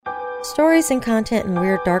Stories and content in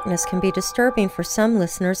Weird Darkness can be disturbing for some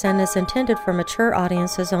listeners and is intended for mature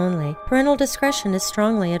audiences only. Parental discretion is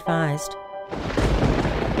strongly advised.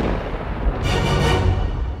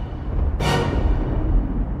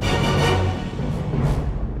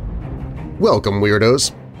 Welcome,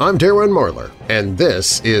 Weirdos! I'm Darren Marlar, and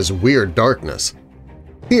this is Weird Darkness.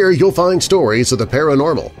 Here you'll find stories of the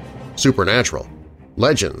paranormal, supernatural,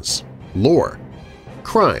 legends, lore,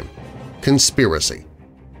 crime, conspiracy,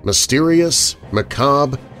 mysterious,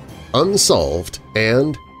 macabre, unsolved,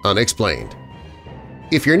 and unexplained.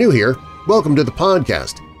 If you're new here, welcome to the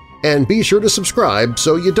podcast, and be sure to subscribe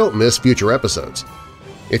so you don't miss future episodes.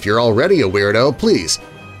 If you're already a weirdo, please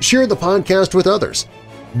share the podcast with others.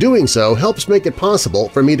 Doing so helps make it possible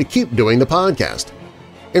for me to keep doing the podcast.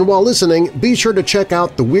 And while listening, be sure to check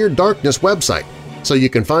out the Weird Darkness website so you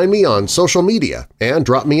can find me on social media and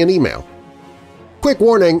drop me an email. Quick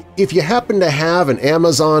warning, if you happen to have an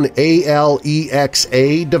Amazon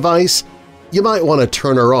Alexa device, you might want to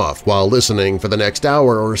turn her off while listening for the next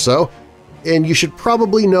hour or so, and you should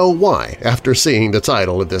probably know why after seeing the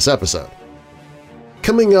title of this episode.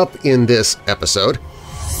 Coming up in this episode,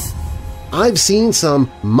 I've seen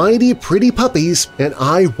some mighty pretty puppies and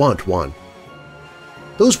I want one.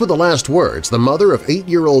 Those were the last words the mother of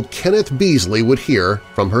 8-year-old Kenneth Beasley would hear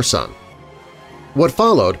from her son. What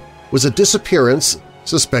followed was a disappearance,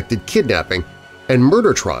 suspected kidnapping, and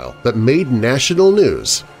murder trial that made national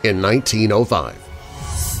news in 1905.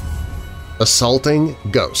 Assaulting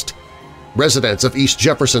Ghost. Residents of East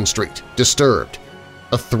Jefferson Street disturbed.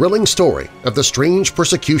 A thrilling story of the strange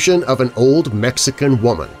persecution of an old Mexican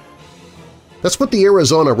woman. That's what the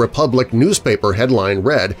Arizona Republic newspaper headline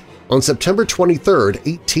read on September 23,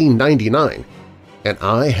 1899, and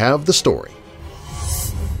I have the story.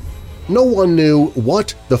 No one knew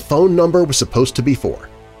what the phone number was supposed to be for.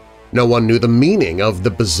 No one knew the meaning of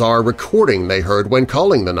the bizarre recording they heard when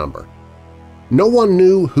calling the number. No one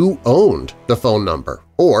knew who owned the phone number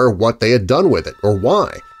or what they had done with it or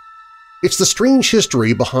why. It's the strange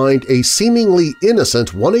history behind a seemingly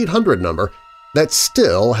innocent 1-800 number that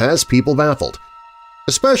still has people baffled,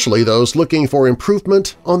 especially those looking for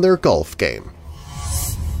improvement on their golf game.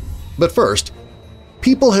 But first,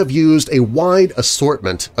 people have used a wide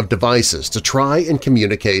assortment of devices to try and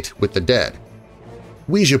communicate with the dead.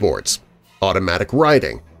 Ouija boards, automatic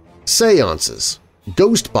writing, seances,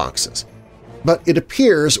 ghost boxes. But it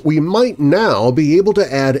appears we might now be able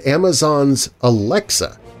to add Amazon's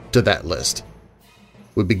Alexa to that list.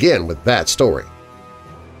 We begin with that story.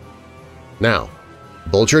 Now,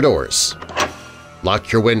 bolt your doors,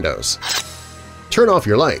 lock your windows, turn off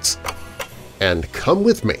your lights, and come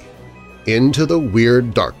with me into the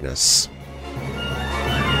Weird Darkness.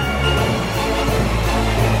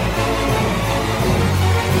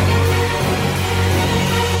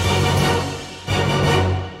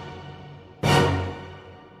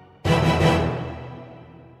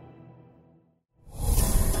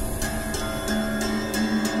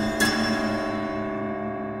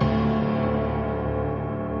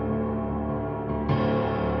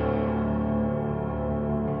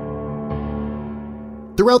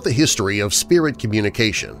 Throughout the history of spirit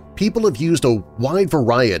communication, people have used a wide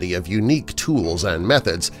variety of unique tools and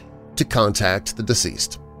methods to contact the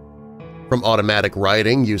deceased. From automatic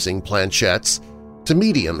writing using planchettes to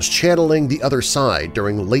mediums channeling the other side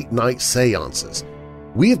during late-night seances,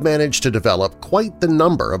 we have managed to develop quite the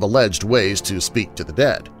number of alleged ways to speak to the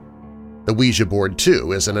dead. The Ouija board,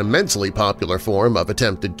 too, is an immensely popular form of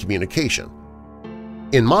attempted communication.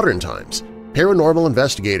 In modern times, paranormal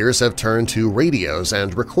investigators have turned to radios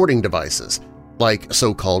and recording devices, like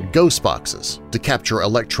so-called ghost boxes, to capture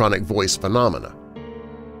electronic voice phenomena.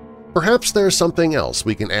 Perhaps there's something else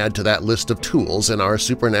we can add to that list of tools in our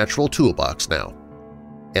supernatural toolbox now.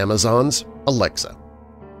 Amazon's Alexa.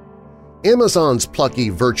 Amazon's plucky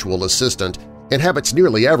virtual assistant inhabits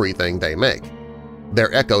nearly everything they make.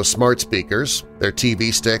 Their Echo smart speakers, their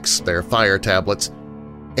TV sticks, their Fire tablets.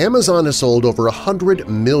 Amazon has sold over 100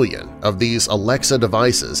 million of these Alexa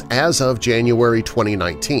devices as of January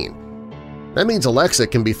 2019. That means Alexa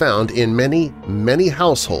can be found in many, many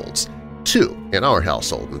households, 2 in our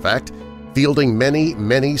household, in fact, fielding many,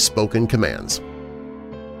 many spoken commands.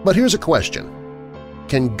 But here's a question.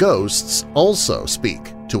 Can ghosts also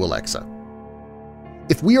speak to Alexa?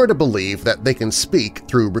 If we are to believe that they can speak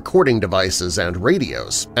through recording devices and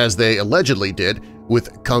radios, as they allegedly did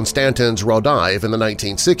with Konstantin's Rodive in the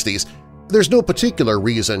 1960s, there's no particular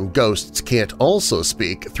reason ghosts can't also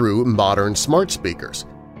speak through modern smart speakers.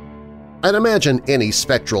 I'd imagine any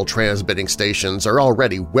spectral transmitting stations are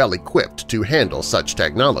already well-equipped to handle such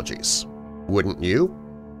technologies. Wouldn't you?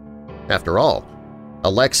 After all,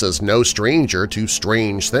 Alexa's no stranger to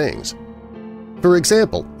strange things. For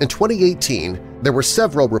example, in 2018, there were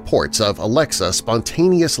several reports of Alexa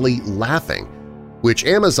spontaneously laughing, which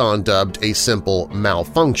Amazon dubbed a simple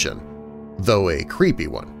malfunction, though a creepy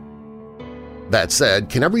one. That said,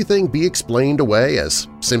 can everything be explained away as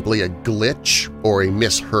simply a glitch or a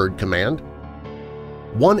misheard command?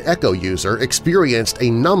 One Echo user experienced a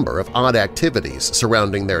number of odd activities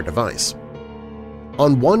surrounding their device.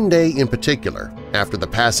 On one day in particular, after the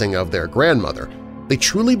passing of their grandmother, they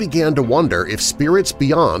truly began to wonder if spirits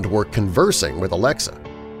beyond were conversing with Alexa.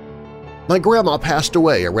 "My grandma passed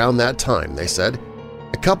away around that time," they said.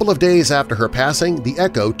 "A couple of days after her passing, the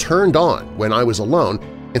Echo turned on when I was alone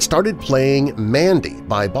and started playing Mandy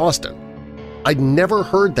by Boston. I'd never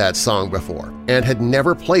heard that song before and had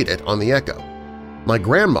never played it on the Echo. My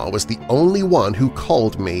grandma was the only one who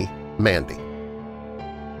called me Mandy."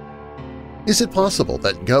 Is it possible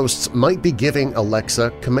that ghosts might be giving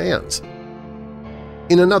Alexa commands?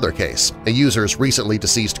 In another case, a user's recently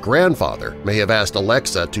deceased grandfather may have asked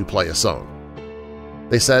Alexa to play a song.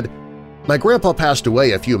 They said, "My grandpa passed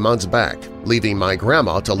away a few months back, leaving my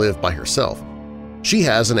grandma to live by herself. She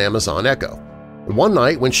has an Amazon Echo. One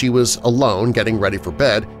night when she was alone getting ready for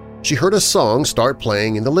bed, she heard a song start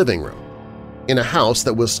playing in the living room, in a house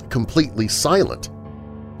that was completely silent.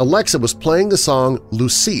 Alexa was playing the song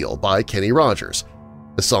Lucille by Kenny Rogers,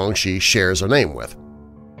 the song she shares her name with.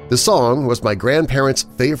 The song was my grandparents'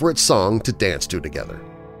 favorite song to dance to together."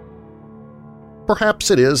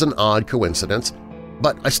 Perhaps it is an odd coincidence,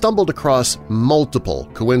 but I stumbled across multiple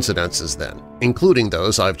coincidences then, including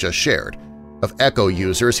those I've just shared, of Echo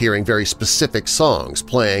users hearing very specific songs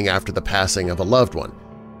playing after the passing of a loved one,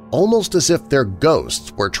 almost as if their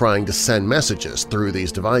ghosts were trying to send messages through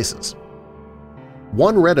these devices.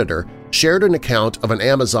 One Redditor shared an account of an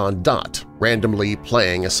Amazon Dot randomly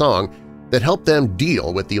playing a song that helped them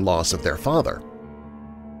deal with the loss of their father.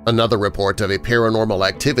 Another report of a paranormal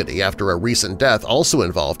activity after a recent death also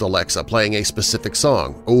involved Alexa playing a specific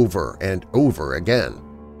song over and over again.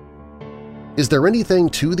 Is there anything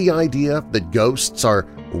to the idea that ghosts are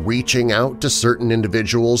reaching out to certain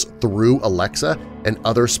individuals through Alexa and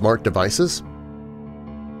other smart devices?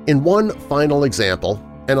 In one final example,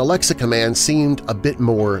 an Alexa command seemed a bit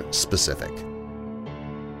more specific.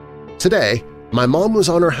 "Today, my mom was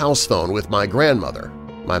on her house phone with my grandmother.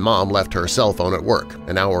 My mom left her cell phone at work,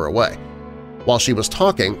 an hour away. While she was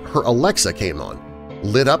talking, her Alexa came on,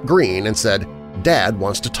 lit up green and said, 'Dad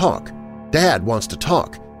wants to talk. Dad wants to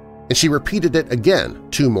talk.' And she repeated it again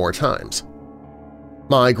 2 more times.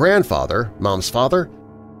 My grandfather, Mom's father,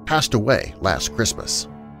 passed away last Christmas."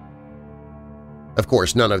 Of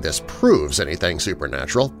course, none of this proves anything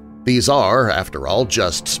supernatural. These are, after all,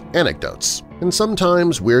 just anecdotes, and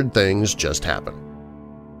sometimes weird things just happen.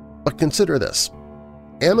 But consider this.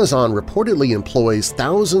 Amazon reportedly employs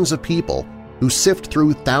thousands of people who sift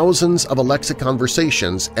through thousands of Alexa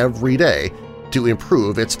conversations every day to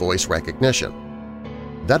improve its voice recognition.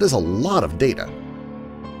 That is a lot of data.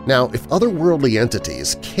 Now, if otherworldly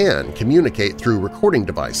entities can communicate through recording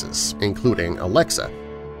devices, including Alexa,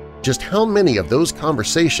 just how many of those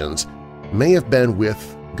conversations may have been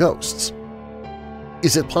with ghosts?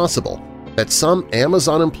 Is it possible that some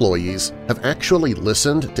Amazon employees have actually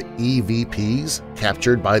listened to EVPs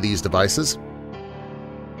captured by these devices?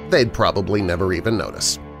 They'd probably never even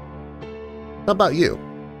notice. How about you?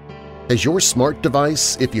 Has your smart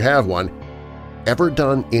device, if you have one, ever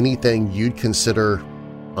done anything you'd consider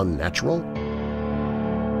unnatural?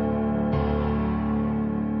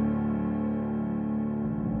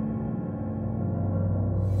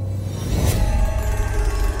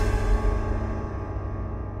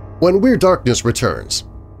 When Weird Darkness returns,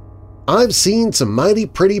 "I've seen some mighty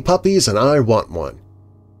pretty puppies and I want one."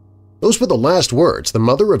 Those were the last words the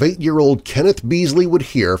mother of 8-year-old Kenneth Beasley would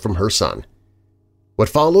hear from her son. What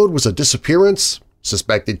followed was a disappearance,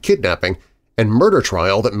 suspected kidnapping, and murder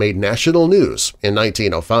trial that made national news in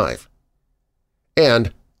 1905.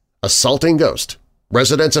 And Assaulting Ghost,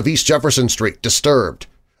 Residents of East Jefferson Street Disturbed,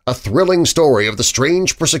 a thrilling story of the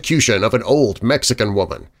strange persecution of an old Mexican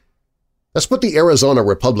woman. That's what the Arizona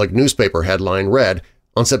Republic newspaper headline read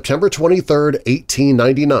on September 23,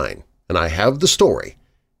 1899, and I have the story.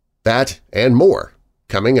 That and more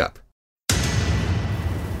coming up.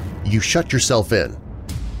 You shut yourself in,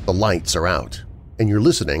 the lights are out, and you're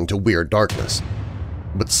listening to Weird Darkness.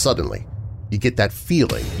 But suddenly, you get that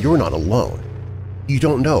feeling you're not alone. You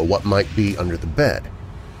don't know what might be under the bed,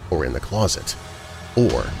 or in the closet,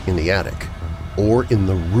 or in the attic, or in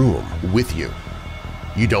the room with you.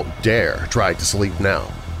 You don't dare try to sleep now.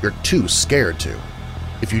 You're too scared to.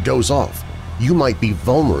 If you doze off, you might be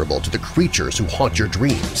vulnerable to the creatures who haunt your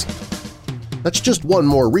dreams. That's just one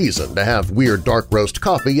more reason to have Weird Dark Roast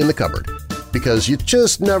coffee in the cupboard, because you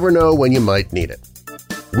just never know when you might need it.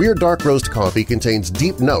 Weird Dark Roast coffee contains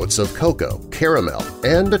deep notes of cocoa, caramel,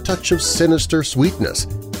 and a touch of sinister sweetness.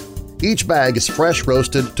 Each bag is fresh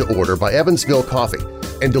roasted to order by Evansville Coffee,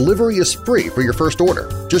 and delivery is free for your first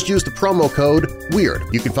order. Just use the promo code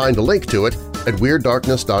WEIRD. You can find a link to it at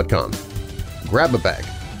WeirdDarkness.com. Grab a bag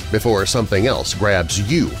before something else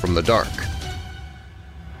grabs you from the dark.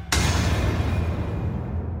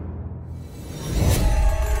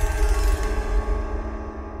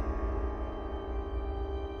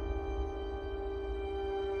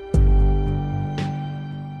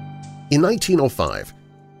 In 1905,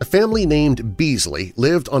 a family named Beasley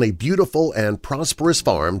lived on a beautiful and prosperous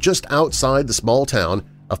farm just outside the small town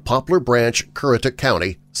of Poplar Branch, Currituck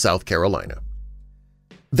County, South Carolina.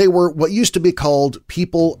 They were what used to be called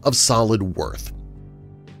people of solid worth.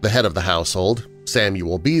 The head of the household,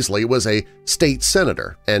 Samuel Beasley, was a state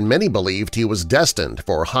senator, and many believed he was destined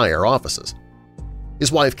for higher offices.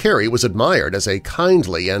 His wife Carrie was admired as a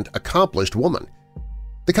kindly and accomplished woman.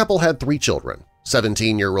 The couple had 3 children,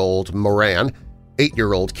 17-year-old Moran,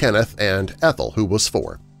 8-year-old Kenneth, and Ethel, who was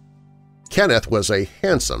 4. Kenneth was a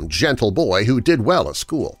handsome, gentle boy who did well at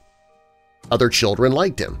school. Other children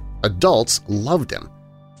liked him. Adults loved him.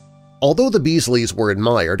 Although the Beasleys were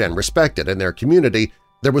admired and respected in their community,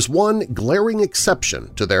 there was one glaring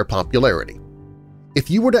exception to their popularity. If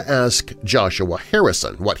you were to ask Joshua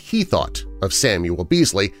Harrison what he thought of Samuel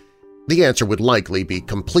Beasley, the answer would likely be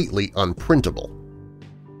completely unprintable.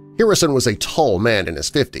 Harrison was a tall man in his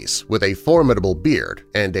 50s with a formidable beard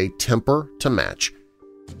and a temper to match.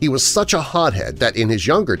 He was such a hothead that in his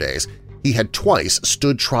younger days he had twice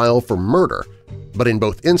stood trial for murder, but in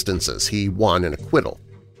both instances he won an acquittal.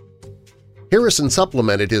 Harrison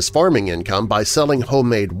supplemented his farming income by selling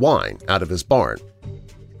homemade wine out of his barn.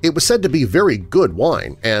 It was said to be very good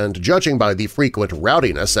wine and, judging by the frequent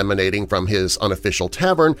rowdiness emanating from his unofficial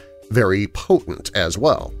tavern, very potent as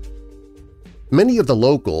well. Many of the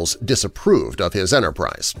locals disapproved of his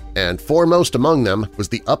enterprise, and foremost among them was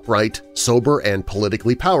the upright, sober, and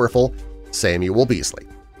politically powerful Samuel Beasley.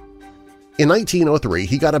 In 1903,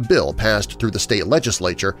 he got a bill passed through the state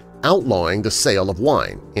legislature outlawing the sale of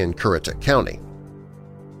wine in Currituck County.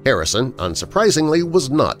 Harrison, unsurprisingly, was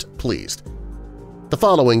not pleased. The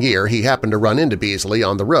following year, he happened to run into Beasley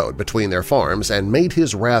on the road between their farms and made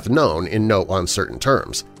his wrath known in no uncertain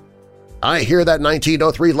terms. "I hear that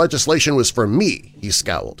 1903 legislation was for me," he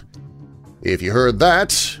scowled. "If you heard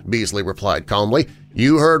that," Beasley replied calmly,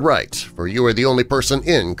 "you heard right, for you are the only person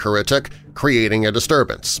in Currituck creating a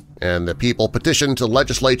disturbance, and the people petitioned to the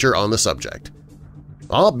legislature on the subject."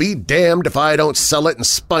 "I'll be damned if I don't sell it in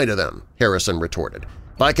spite of them," Harrison retorted.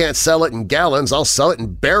 "If I can't sell it in gallons, I'll sell it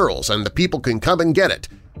in barrels, and the people can come and get it.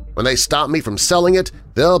 When they stop me from selling it,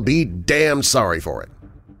 they'll be damned sorry for it."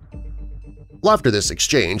 Well, after this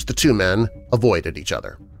exchange, the two men avoided each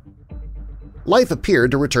other. Life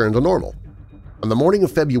appeared to return to normal. On the morning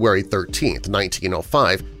of February 13,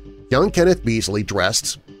 1905, young Kenneth Beasley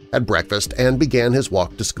dressed, had breakfast, and began his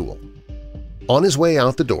walk to school. On his way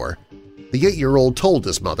out the door, the 8-year-old told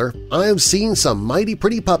his mother, "I've seen some mighty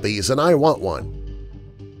pretty puppies and I want one."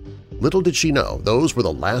 Little did she know those were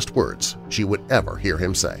the last words she would ever hear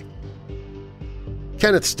him say.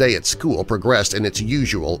 Kenneth's day at school progressed in its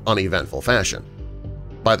usual uneventful fashion.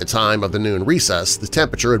 By the time of the noon recess, the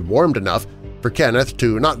temperature had warmed enough for Kenneth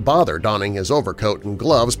to not bother donning his overcoat and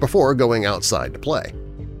gloves before going outside to play.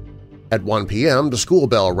 At 1 p.m., the school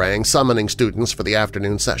bell rang summoning students for the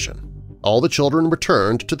afternoon session. All the children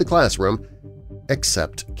returned to the classroom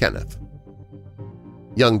except Kenneth.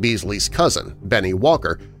 Young Beasley's cousin, Benny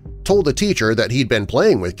Walker, told the teacher that he'd been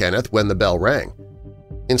playing with Kenneth when the bell rang.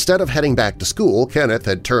 Instead of heading back to school, Kenneth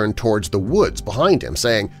had turned towards the woods behind him,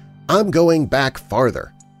 saying, "I'm going back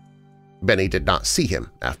farther." Benny did not see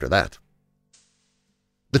him after that.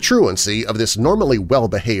 The truancy of this normally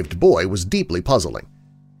well-behaved boy was deeply puzzling,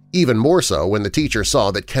 even more so when the teacher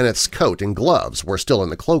saw that Kenneth's coat and gloves were still in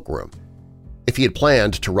the cloakroom. If he had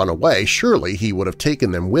planned to run away, surely he would have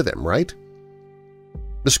taken them with him, right?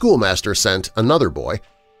 The schoolmaster sent another boy,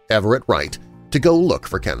 Everett Wright, to go look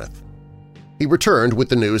for Kenneth. He returned with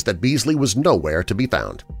the news that Beasley was nowhere to be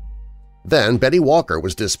found. Then Benny Walker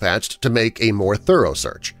was dispatched to make a more thorough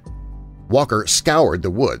search. Walker scoured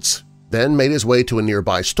the woods, then made his way to a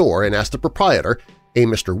nearby store and asked the proprietor, a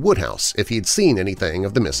Mr. Woodhouse, if he'd seen anything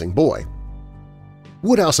of the missing boy.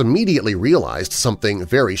 Woodhouse immediately realized something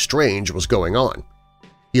very strange was going on.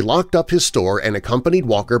 He locked up his store and accompanied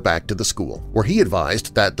Walker back to the school, where he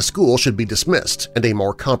advised that the school should be dismissed and a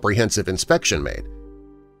more comprehensive inspection made.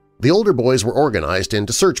 The older boys were organized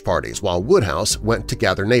into search parties while Woodhouse went to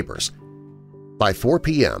gather neighbors. By 4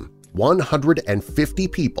 p.m., 150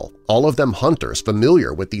 people, all of them hunters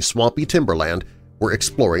familiar with the swampy timberland, were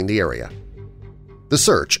exploring the area. The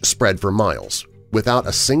search spread for miles, without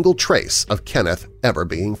a single trace of Kenneth ever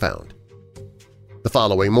being found. The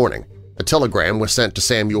following morning, a telegram was sent to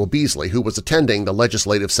Samuel Beasley, who was attending the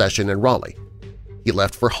legislative session in Raleigh. He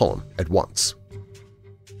left for home at once.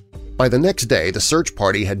 By the next day, the search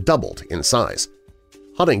party had doubled in size.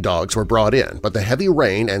 Hunting dogs were brought in, but the heavy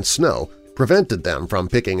rain and snow prevented them from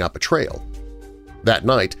picking up a trail. That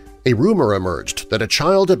night, a rumor emerged that a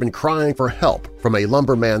child had been crying for help from a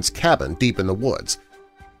lumberman's cabin deep in the woods.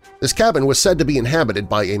 This cabin was said to be inhabited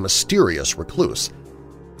by a mysterious recluse.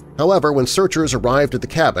 However, when searchers arrived at the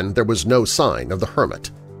cabin, there was no sign of the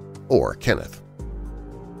hermit or Kenneth.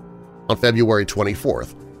 On February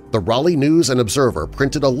 24th, the Raleigh News and Observer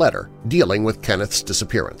printed a letter dealing with Kenneth's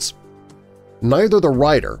disappearance. Neither the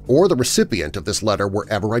writer or the recipient of this letter were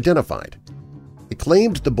ever identified. It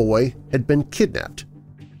claimed the boy had been kidnapped.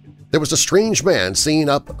 There was a strange man seen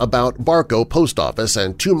up about Barco Post Office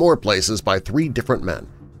and 2 more places by 3 different men.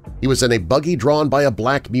 He was in a buggy drawn by a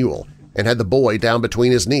black mule and had the boy down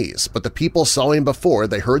between his knees, but the people saw him before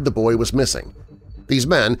they heard the boy was missing. These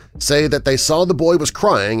men say that they saw the boy was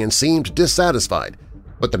crying and seemed dissatisfied,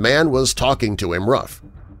 but the man was talking to him rough.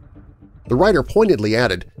 The writer pointedly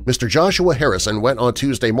added, Mr. Joshua Harrison went on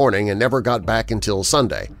Tuesday morning and never got back until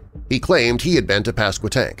Sunday. He claimed he had been to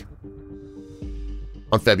Pasquotank.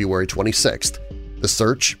 On February 26th, the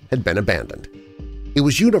search had been abandoned. It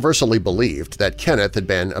was universally believed that Kenneth had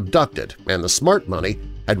been abducted and the smart money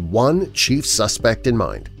had one chief suspect in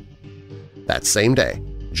mind. That same day,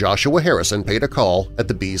 Joshua Harrison paid a call at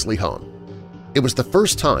the Beasley home. It was the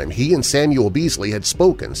first time he and Samuel Beasley had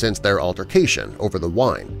spoken since their altercation over the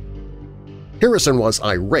wine. Harrison was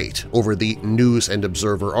irate over the News and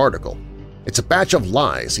Observer article. "It's a batch of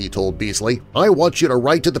lies," he told Beasley. "I want you to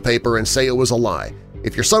write to the paper and say it was a lie.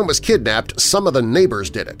 If your son was kidnapped, some of the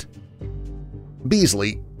neighbors did it."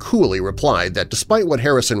 Beasley coolly replied that despite what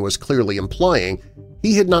Harrison was clearly implying,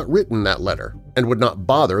 he had not written that letter and would not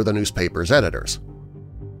bother the newspaper's editors.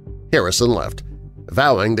 Harrison left,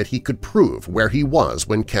 vowing that he could prove where he was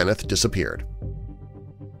when Kenneth disappeared.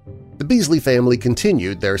 The Beasley family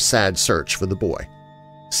continued their sad search for the boy.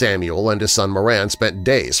 Samuel and his son Moran spent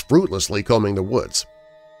days fruitlessly combing the woods.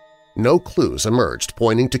 No clues emerged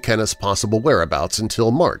pointing to Kenneth's possible whereabouts until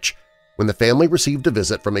March, when the family received a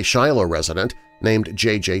visit from a Shiloh resident named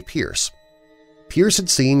J.J. Pierce. Pierce had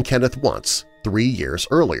seen Kenneth once, 3 years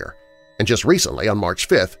earlier, and just recently, on March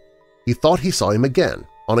 5th, he thought he saw him again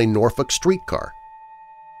on a Norfolk streetcar.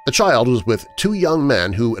 The child was with 2 young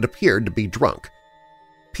men who had appeared to be drunk.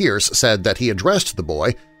 Pierce said that he addressed the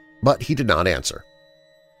boy, but he did not answer.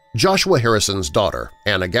 Joshua Harrison's daughter,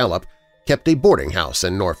 Anna Gallup, kept a boarding house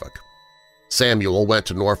in Norfolk. Samuel went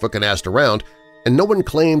to Norfolk and asked around, and no one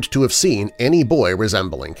claimed to have seen any boy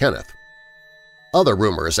resembling Kenneth. Other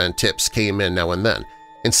rumors and tips came in now and then,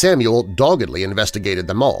 and Samuel doggedly investigated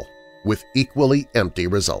them all, with equally empty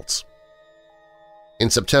results. In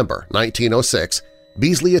September 1906,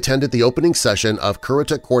 Beasley attended the opening session of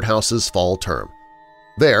Currituck Courthouse's fall term.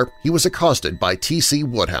 There, he was accosted by T.C.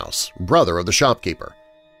 Woodhouse, brother of the shopkeeper.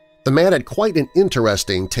 The man had quite an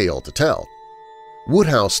interesting tale to tell.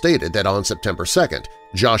 Woodhouse stated that on September 2nd,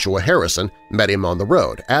 Joshua Harrison met him on the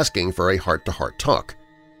road asking for a heart-to-heart talk.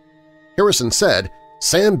 Harrison said,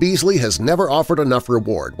 "Sam Beasley has never offered enough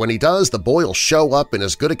reward. When he does, the boy'll show up in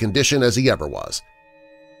as good a condition as he ever was."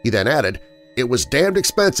 He then added, "It was damned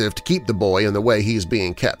expensive to keep the boy in the way he's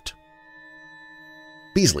being kept."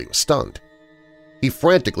 Beasley was stunned. He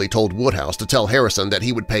frantically told Woodhouse to tell Harrison that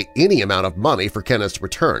he would pay any amount of money for Kenneth's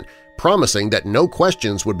return, promising that no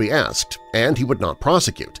questions would be asked and he would not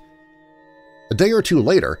prosecute. A day or 2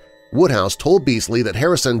 later, Woodhouse told Beasley that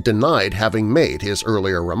Harrison denied having made his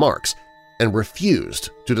earlier remarks and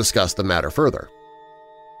refused to discuss the matter further.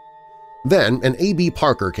 Then an A.B.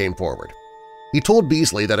 Parker came forward. He told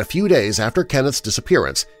Beasley that a few days after Kenneth's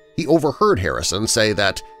disappearance, he overheard Harrison say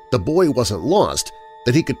that the boy wasn't lost,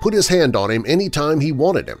 that he could put his hand on him any time he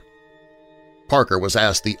wanted him. Parker was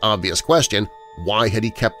asked the obvious question, why had he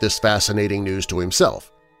kept this fascinating news to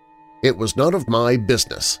himself? "It was none of my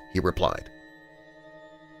business," he replied.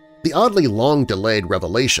 The oddly long-delayed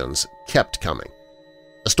revelations kept coming.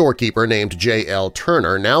 A storekeeper named J.L.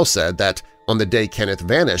 Turner now said that on the day Kenneth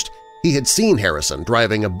vanished, he had seen Harrison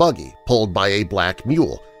driving a buggy pulled by a black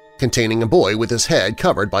mule, containing a boy with his head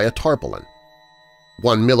covered by a tarpaulin.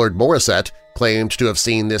 One Millard Morissette claimed to have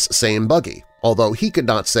seen this same buggy, although he could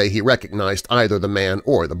not say he recognized either the man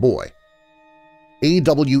or the boy.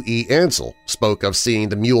 A.W.E. Ansel spoke of seeing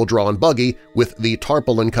the mule-drawn buggy with the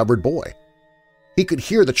tarpaulin-covered boy. He could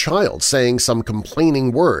hear the child saying some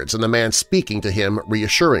complaining words and the man speaking to him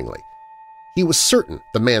reassuringly. He was certain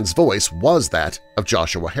the man's voice was that of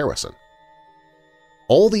Joshua Harrison.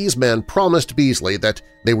 All these men promised Beasley that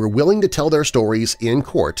they were willing to tell their stories in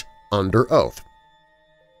court under oath.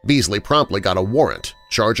 Beasley promptly got a warrant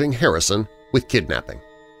charging Harrison with kidnapping.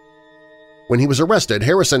 When he was arrested,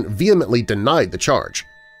 Harrison vehemently denied the charge.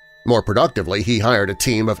 More productively, he hired a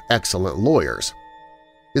team of excellent lawyers.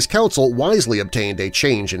 His counsel wisely obtained a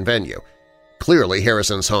change in venue. Clearly,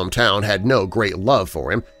 Harrison's hometown had no great love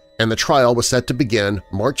for him, and the trial was set to begin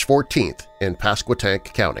March 14th in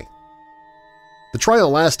Pasquotank County. The trial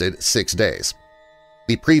lasted 6 days.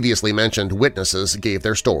 The previously mentioned witnesses gave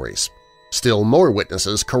their stories. Still more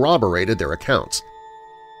witnesses corroborated their accounts.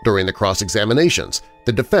 During the cross-examinations,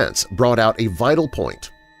 the defense brought out a vital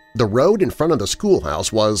point. The road in front of the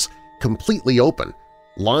schoolhouse was completely open,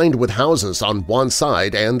 lined with houses on one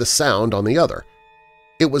side and the Sound on the other.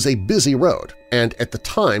 It was a busy road, and at the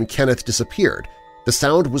time Kenneth disappeared, the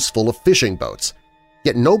Sound was full of fishing boats,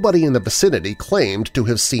 yet nobody in the vicinity claimed to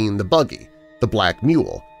have seen the buggy, the black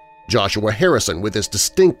mule, Joshua Harrison with his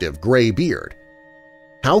distinctive gray beard.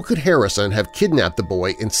 How could Harrison have kidnapped the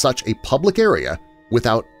boy in such a public area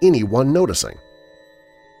without anyone noticing?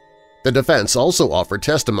 The defense also offered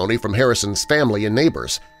testimony from Harrison's family and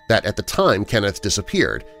neighbors that at the time Kenneth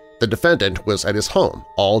disappeared, the defendant was at his home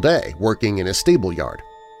all day working in his stable yard.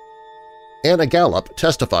 Anna Gallup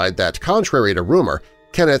testified that, contrary to rumor,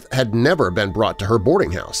 Kenneth had never been brought to her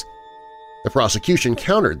boarding house. The prosecution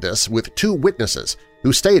countered this with 2 witnesses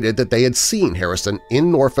who stated that they had seen Harrison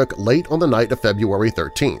in Norfolk late on the night of February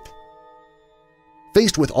 13th.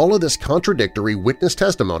 Faced with all of this contradictory witness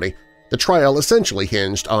testimony, the trial essentially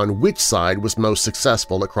hinged on which side was most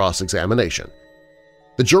successful at cross-examination.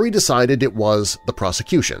 The jury decided it was the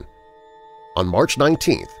prosecution. On March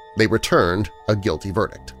 19th, they returned a guilty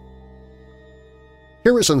verdict.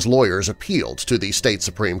 Harrison's lawyers appealed to the state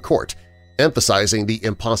Supreme Court, emphasizing the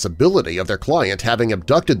impossibility of their client having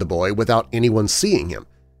abducted the boy without anyone seeing him.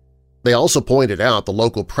 They also pointed out the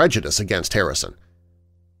local prejudice against Harrison.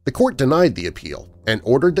 The court denied the appeal and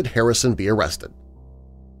ordered that Harrison be arrested.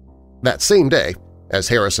 That same day, as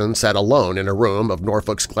Harrison sat alone in a room of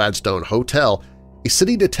Norfolk's Gladstone Hotel, a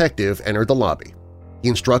city detective entered the lobby. He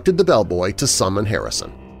instructed the bellboy to summon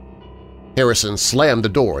Harrison. Harrison slammed the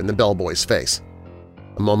door in the bellboy's face.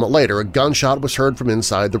 A moment later, a gunshot was heard from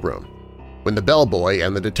inside the room. When the bellboy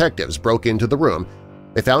and the detectives broke into the room,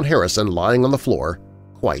 they found Harrison lying on the floor,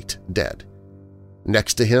 quite dead.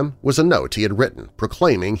 Next to him was a note he had written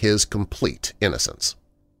proclaiming his complete innocence.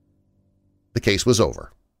 The case was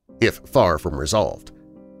over, if far from resolved.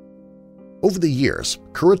 Over the years,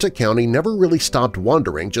 Currituck County never really stopped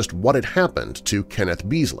wondering just what had happened to Kenneth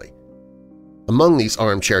Beasley. Among these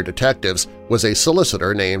armchair detectives was a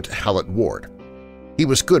solicitor named Hallett Ward. He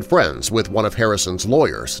was good friends with one of Harrison's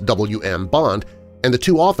lawyers, W.M. Bond, and the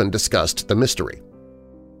two often discussed the mystery.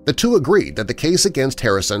 The two agreed that the case against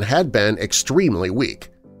Harrison had been extremely weak.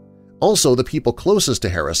 Also, the people closest to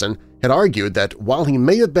Harrison had argued that while he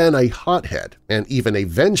may have been a hothead and even a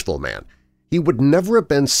vengeful man, he would never have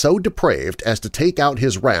been so depraved as to take out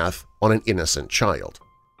his wrath on an innocent child.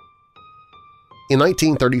 In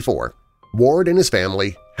 1934, Ward and his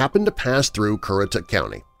family happened to pass through Currituck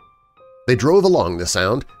County. They drove along the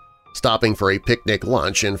Sound, stopping for a picnic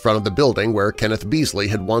lunch in front of the building where Kenneth Beasley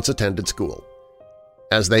had once attended school.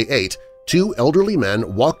 As they ate, 2 elderly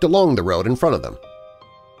men walked along the road in front of them.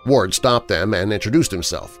 Ward stopped them and introduced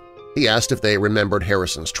himself. He asked if they remembered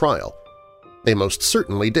Harrison's trial. They most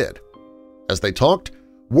certainly did. As they talked,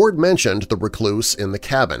 Ward mentioned the recluse in the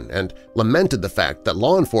cabin and lamented the fact that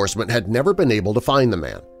law enforcement had never been able to find the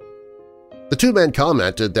man. The 2 men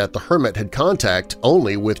commented that the hermit had contact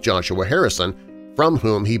only with Joshua Harrison, from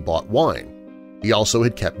whom he bought wine. He also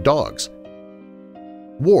had kept dogs.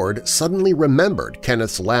 Ward suddenly remembered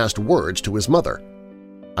Kenneth's last words to his mother,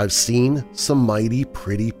 "I've seen some mighty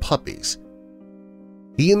pretty puppies."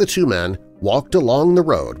 He and the 2 men walked along the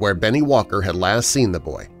road where Benny Walker had last seen the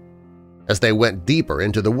boy. As they went deeper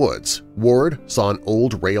into the woods, Ward saw an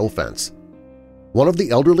old rail fence. One of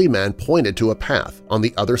the elderly men pointed to a path on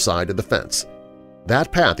the other side of the fence.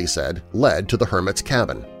 That path, he said, led to the hermit's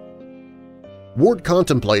cabin. Ward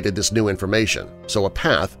contemplated this new information, so a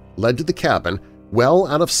path led to the cabin well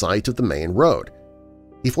out of sight of the main road.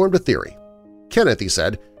 He formed a theory. Kenneth, he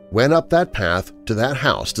said, went up that path to that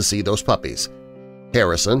house to see those puppies.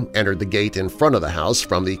 Harrison entered the gate in front of the house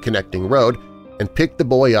from the connecting road and picked the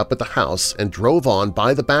boy up at the house and drove on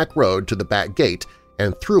by the back road to the back gate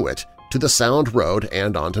and through it to the Sound Road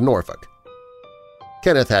and onto Norfolk.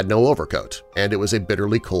 Kenneth had no overcoat, and it was a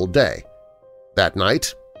bitterly cold day. That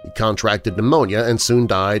night, he contracted pneumonia and soon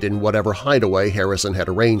died in whatever hideaway Harrison had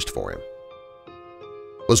arranged for him.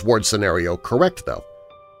 Was Ward's scenario correct, though?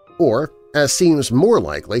 Or, as seems more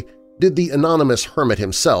likely, did the anonymous hermit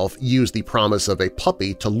himself use the promise of a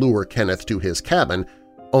puppy to lure Kenneth to his cabin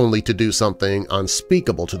only to do something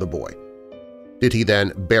unspeakable to the boy? Did he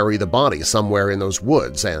then bury the body somewhere in those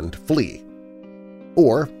woods and flee?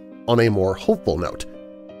 Or, on a more hopeful note,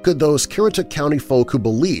 could those Currituck County folk who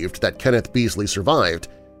believed that Kenneth Beasley survived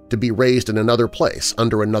to be raised in another place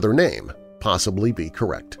under another name possibly be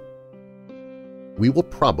correct? We will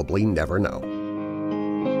probably never know.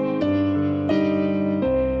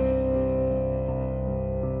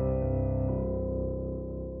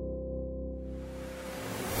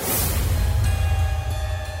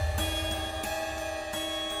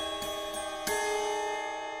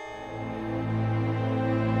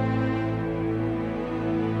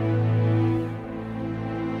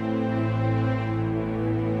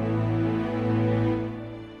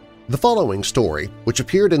 The following story, which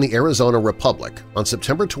appeared in the Arizona Republic on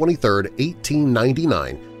September 23,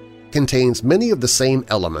 1899, contains many of the same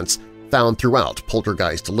elements found throughout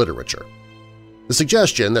poltergeist literature. The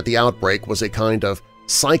suggestion that the outbreak was a kind of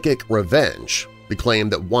psychic revenge, the claim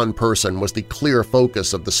that one person was the clear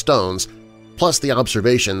focus of the stones, plus the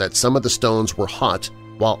observation that some of the stones were hot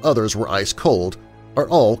while others were ice-cold, are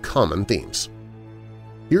all common themes.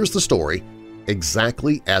 Here's the story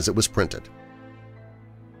exactly as it was printed.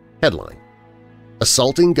 Headline: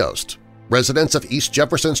 Assaulting Ghost. Residents of East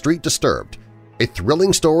Jefferson Street disturbed. A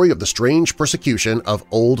thrilling story of the strange persecution of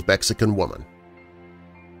old Mexican woman.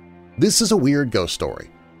 This is a weird ghost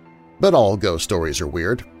story. But all ghost stories are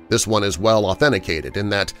weird. This one is well authenticated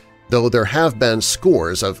in that, though there have been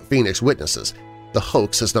scores of Phoenix witnesses, the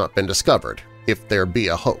hoax has not been discovered, if there be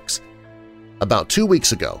a hoax. About 2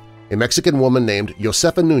 weeks ago, a Mexican woman named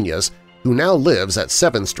Josefa Nunez, who now lives at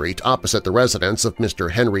 7th Street opposite the residence of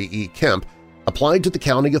Mr. Henry E. Kemp, applied to the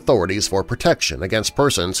county authorities for protection against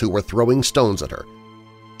persons who were throwing stones at her.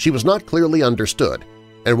 She was not clearly understood,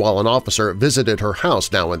 and while an officer visited her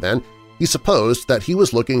house now and then, he supposed that he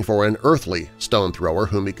was looking for an earthly stone thrower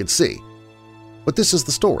whom he could see. But this is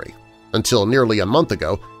the story. Until nearly a month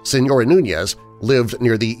ago, Senora Nunez lived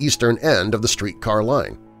near the eastern end of the streetcar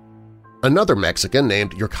line. Another Mexican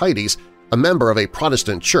named Urquides, a member of a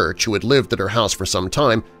Protestant church who had lived at her house for some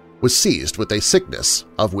time, was seized with a sickness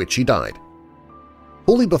of which he died.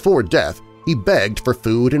 Wholly before death, he begged for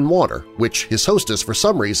food and water, which his hostess for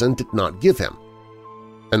some reason did not give him.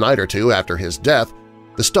 A night or two after his death,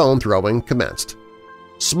 the stone throwing commenced.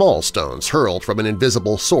 Small stones hurled from an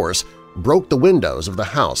invisible source broke the windows of the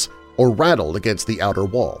house or rattled against the outer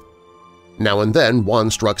wall. Now and then one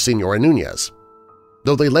struck Senora Nunez.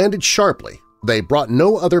 Though they landed sharply, they brought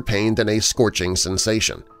no other pain than a scorching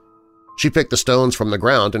sensation. She picked the stones from the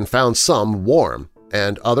ground and found some warm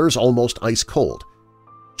and others almost ice-cold.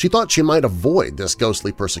 She thought she might avoid this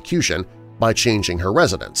ghostly persecution by changing her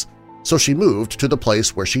residence, so she moved to the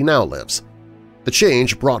place where she now lives. The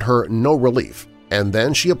change brought her no relief, and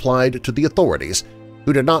then she applied to the authorities,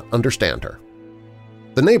 who did not understand her.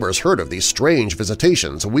 The neighbors heard of these strange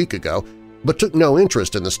visitations a week ago, but took no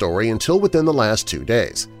interest in the story until within the last 2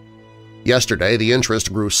 days. Yesterday, the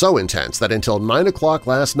interest grew so intense that until 9 o'clock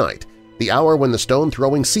last night, the hour when the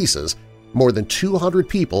stone-throwing ceases, more than 200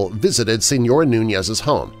 people visited Senora Nunez's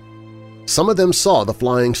home. Some of them saw the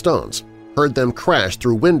flying stones, heard them crash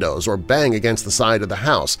through windows or bang against the side of the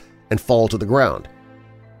house and fall to the ground.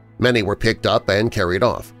 Many were picked up and carried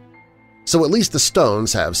off. So at least the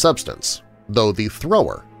stones have substance, though the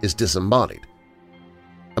thrower is disembodied.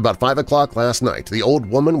 About 5 o'clock last night, the old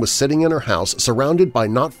woman was sitting in her house surrounded by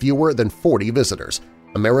not fewer than 40 visitors,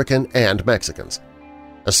 American and Mexicans.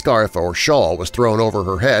 A scarf or shawl was thrown over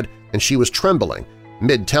her head, and she was trembling,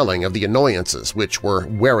 mid-telling of the annoyances which were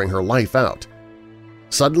wearing her life out.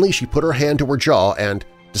 Suddenly she put her hand to her jaw and,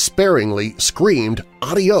 despairingly, screamed,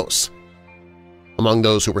 "Adios!" Among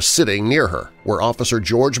those who were sitting near her were Officer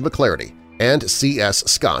George McClarty and C.S.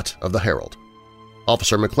 Scott of the Herald.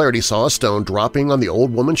 Officer McClarty saw a stone dropping on the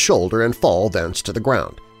old woman's shoulder and fall thence to the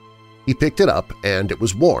ground. He picked it up, and it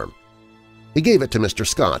was warm. He gave it to Mr.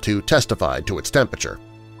 Scott, who testified to its temperature.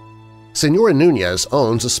 Senora Nunez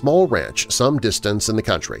owns a small ranch some distance in the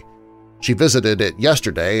country. She visited it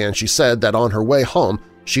yesterday, and she said that on her way home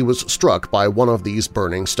she was struck by one of these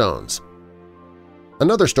burning stones.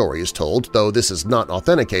 Another story is told, though this is not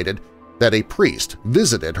authenticated, that a priest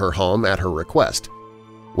visited her home at her request.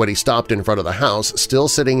 When he stopped in front of the house, still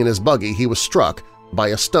sitting in his buggy, he was struck by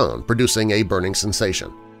a stone, producing a burning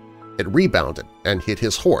sensation. It rebounded and hit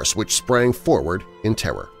his horse, which sprang forward in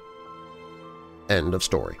terror. End of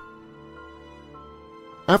story.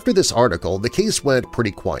 After this article, the case went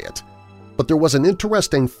pretty quiet, but there was an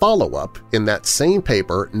interesting follow-up in that same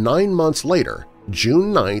paper 9 months later,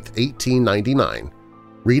 June 9, 1899,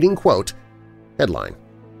 reading, quote, headline,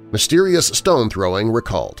 "Mysterious Stone Throwing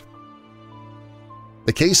Recalled."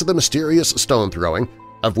 The case of the mysterious stone throwing,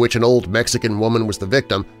 of which an old Mexican woman was the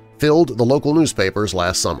victim, filled the local newspapers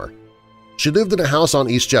last summer. She lived in a house on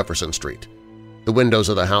East Jefferson Street. The windows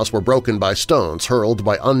of the house were broken by stones hurled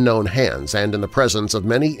by unknown hands, and in the presence of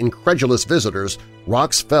many incredulous visitors,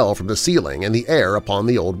 rocks fell from the ceiling and the air upon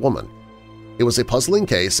the old woman. It was a puzzling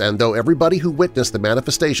case, and though everybody who witnessed the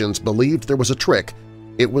manifestations believed there was a trick,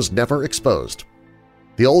 it was never exposed.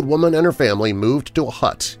 The old woman and her family moved to a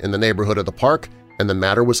hut in the neighborhood of the park, and the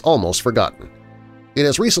matter was almost forgotten. It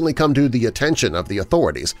has recently come to the attention of the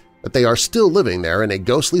authorities that they are still living there in a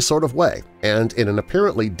ghostly sort of way and in an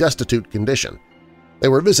apparently destitute condition. They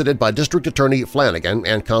were visited by District Attorney Flanagan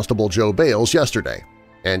and Constable Joe Bales yesterday,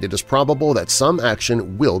 and it is probable that some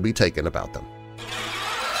action will be taken about them.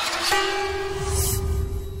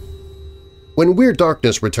 When Weird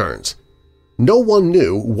Darkness returns, no one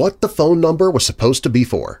knew what the phone number was supposed to be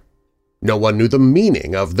for. No one knew the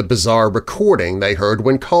meaning of the bizarre recording they heard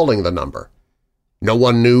when calling the number. No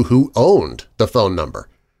one knew who owned the phone number,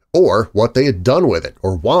 or what they had done with it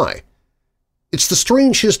or why. It's the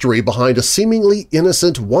strange history behind a seemingly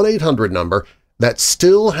innocent 1-800 number that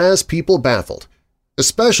still has people baffled,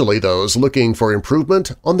 especially those looking for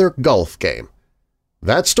improvement on their golf game.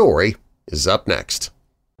 That story is up next.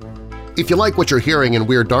 If you like what you're hearing in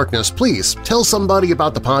Weird Darkness, please tell somebody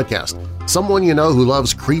about the podcast, someone you know who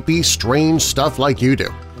loves creepy, strange stuff like you do.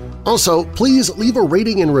 Also, please leave a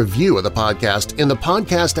rating and review of the podcast in the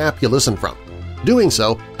podcast app you listen from. Doing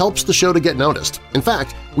so helps the show to get noticed. In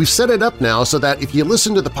fact, we've set it up now so that if you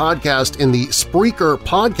listen to the podcast in the Spreaker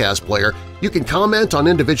podcast player, you can comment on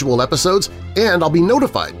individual episodes and I'll be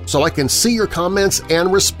notified so I can see your comments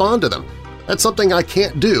and respond to them. That's something I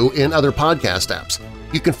can't do in other podcast apps.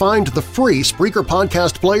 You can find the free Spreaker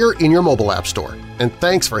podcast player in your mobile app store. And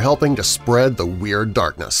thanks for helping to spread the Weird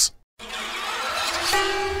Darkness.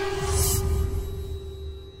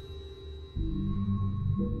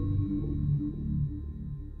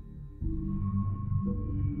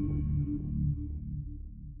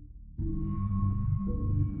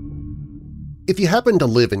 If you happen to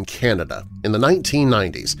live in Canada in the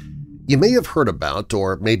 1990s, you may have heard about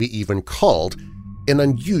or maybe even called an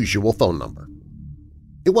unusual phone number.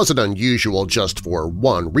 It wasn't unusual just for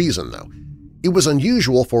one reason, though. It was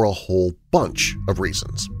unusual for a whole bunch of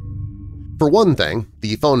reasons. For one thing,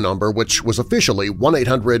 the phone number, which was officially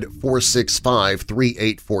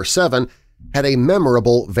 1-800-465-3847, had a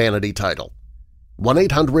memorable vanity title,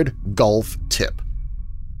 1-800-GOLF-TIP.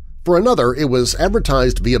 For another, it was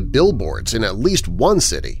advertised via billboards in at least one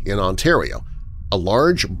city in Ontario, a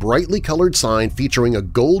large, brightly colored sign featuring a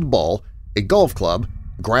gold ball, a golf club,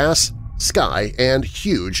 grass, sky, and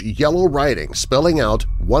huge yellow writing spelling out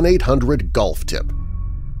 1-800-GOLF-TIP.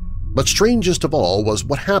 But strangest of all was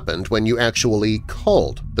what happened when you actually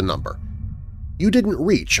called the number. You didn't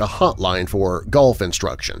reach a hotline for golf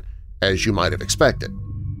instruction, as you might have expected.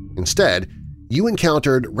 Instead, you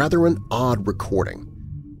encountered rather an odd recording.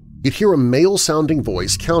 You'd hear a male-sounding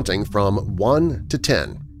voice counting from 1 to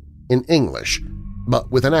 10 in English,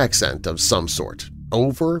 but with an accent of some sort,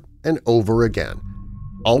 over and over again,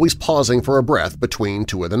 always pausing for a breath between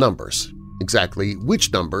two of the numbers. Exactly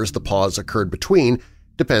which numbers the pause occurred between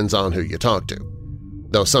depends on who you talk to,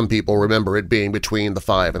 though some people remember it being between the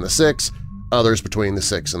 5 and the 6, others between the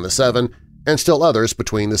 6 and the 7, and still others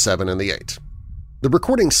between the 7 and the 8. The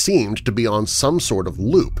recording seemed to be on some sort of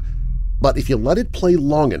loop, but if you let it play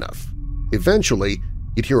long enough, eventually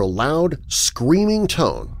you'd hear a loud, screaming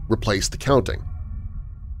tone replace the counting.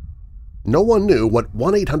 No one knew what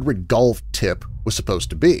 1-800-GOLF-TIP was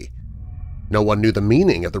supposed to be. No one knew the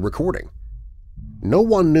meaning of the recording. No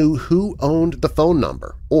one knew who owned the phone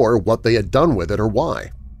number or what they had done with it or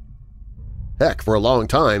why. Heck, for a long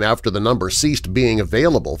time after the number ceased being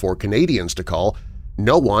available for Canadians to call,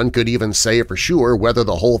 no one could even say for sure whether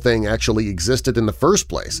the whole thing actually existed in the first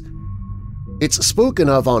place. It's spoken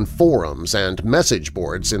of on forums and message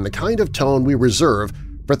boards in the kind of tone we reserve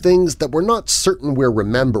for things that we're not certain we're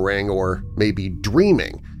remembering or maybe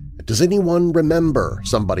dreaming. Does anyone remember,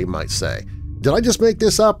 somebody might say. Did I just make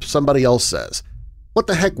this up? Somebody else says. What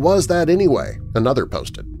the heck was that anyway? Another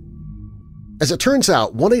posted. As it turns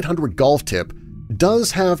out, 1-800-GOLF-TIP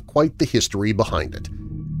does have quite the history behind it.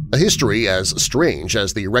 A history as strange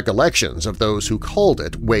as the recollections of those who called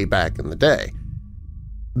it way back in the day.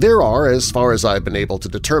 There are, as far as I've been able to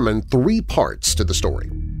determine, 3 parts to the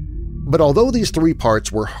story. But although these 3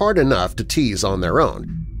 parts were hard enough to tease on their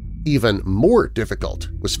own, even more difficult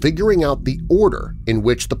was figuring out the order in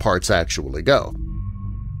which the parts actually go.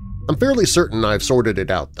 I'm fairly certain I've sorted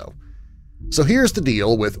it out, though. So here's the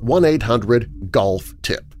deal with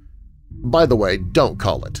 1-800-GOLF-TIP. By the way, don't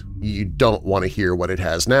call it. You don't want to hear what it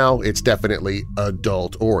has now. It's definitely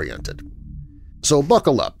adult-oriented. So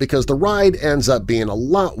buckle up, because the ride ends up being a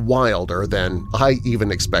lot wilder than I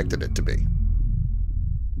even expected it to be.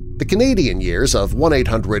 The Canadian years of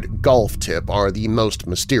 1-800-GOLF-TIP are the most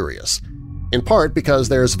mysterious, in part because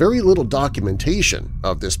there's very little documentation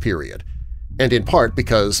of this period, and in part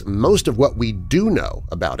because most of what we do know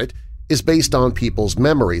about it is based on people's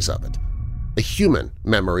memories of it. A human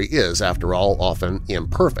memory is, after all, often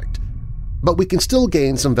imperfect, but we can still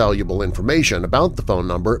gain some valuable information about the phone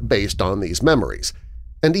number based on these memories,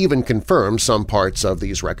 and even confirm some parts of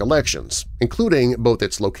these recollections, including both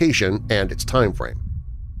its location and its time frame.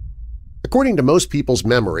 According to most people's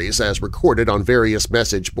memories as recorded on various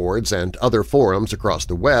message boards and other forums across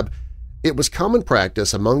the web, it was common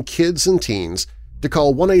practice among kids and teens to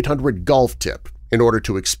call 1-800-GOLF-TIP in order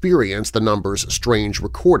to experience the number's strange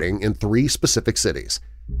recording in 3 specific cities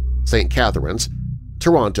 – St. Catharines,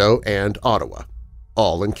 Toronto, and Ottawa,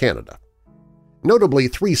 all in Canada. Notably,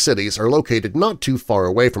 3 cities are located not too far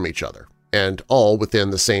away from each other, and all within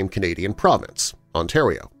the same Canadian province,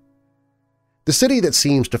 Ontario. The city that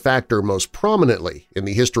seems to factor most prominently in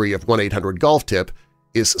the history of 1-800-GOLF-TIP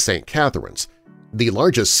is St. Catharines, the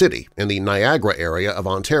largest city in the Niagara area of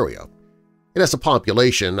Ontario. It has a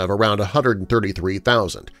population of around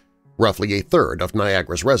 133,000, roughly a third of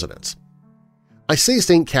Niagara's residents. I say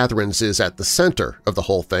St. Catharines is at the center of the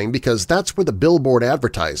whole thing because that's where the billboard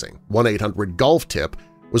advertising 1-800-GOLF-TIP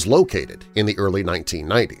was located in the early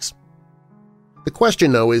 1990s. The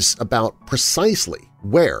question, though, is about precisely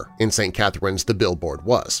where in St. Catharines the billboard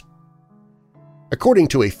was. According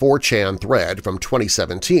to a 4chan thread from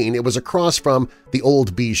 2017, it was across from the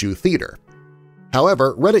old Bijou Theatre.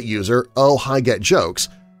 However, Reddit user OhIGetJokes,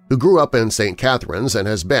 who grew up in St. Catharines and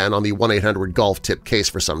has been on the 1-800-GOLF-TIP case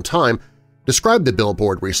for some time, described the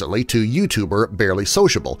billboard recently to YouTuber Barely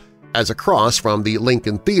Sociable as across from the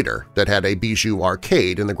Lincoln Theatre that had a Bijou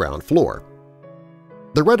arcade in the ground floor.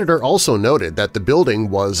 The Redditor also noted that the building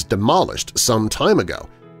was demolished some time ago,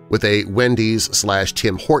 with a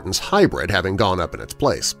Wendy's/Tim Hortons hybrid having gone up in its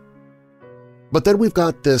place. But then we've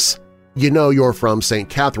got this "You know you're from St.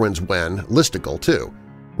 Catharines when" listicle too,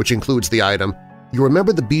 which includes the item "You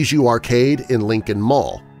remember the Bijou Arcade in Lincoln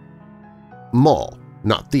Mall?" Mall,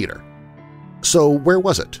 not theater. So where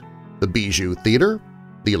was it? The Bijou Theatre?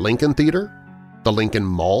 The Lincoln Theatre? The Lincoln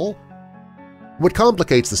Mall? What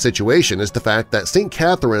complicates the situation is the fact that St.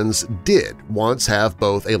 Catharines did once have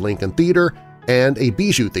both a Lincoln Theatre and a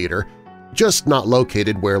Bijou Theatre, just not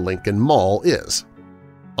located where Lincoln Mall is.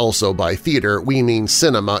 Also by theater, we mean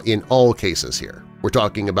cinema in all cases here. We're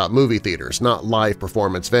talking about movie theaters, not live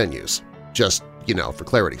performance venues. Just, for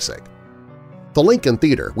clarity's sake. The Lincoln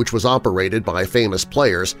Theatre, which was operated by famous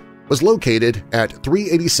players, was located at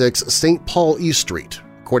 386 St. Paul East Street,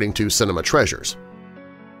 according to Cinema Treasures.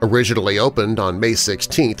 Originally opened on May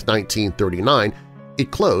 16, 1939, it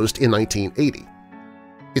closed in 1980.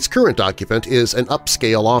 Its current occupant is an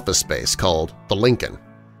upscale office space called The Lincoln.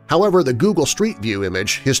 However, the Google Street View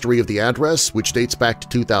image history of the address, which dates back to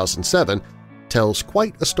 2007, tells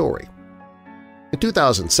quite a story. In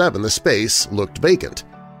 2007, the space looked vacant,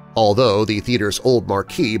 although the theater's old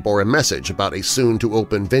marquee bore a message about a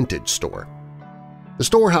soon-to-open vintage store. The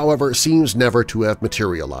store, however, seems never to have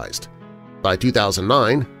materialized. By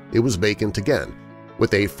 2009, it was vacant again,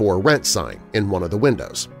 with a "For Rent" sign in one of the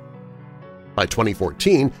windows. By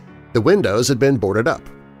 2014, the windows had been boarded up.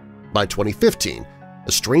 By 2015,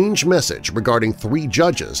 a strange message regarding 3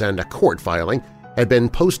 judges and a court filing had been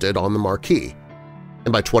posted on the marquee,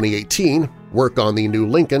 and by 2018, work on the new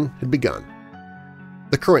Lincoln had begun.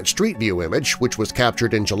 The current Street View image, which was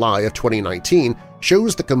captured in July of 2019,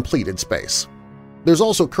 shows the completed space. There's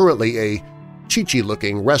also currently a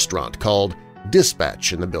chichi-looking restaurant called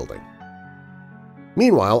Dispatch in the building.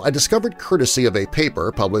 Meanwhile, I discovered, courtesy of a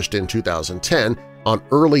paper published in 2010 on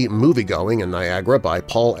early moviegoing in Niagara by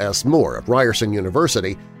Paul S. Moore of Ryerson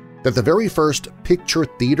University, that the very first picture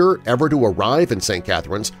theater ever to arrive in St.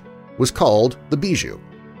 Catharines was called the Bijou.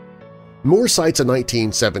 Moore cites a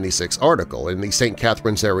 1976 article in the St.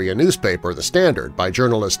 Catharines area newspaper The Standard by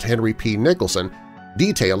journalist Henry P. Nicholson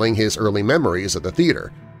detailing his early memories of the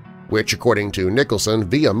theater, which, according to Nicholson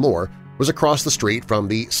via Moore, was across the street from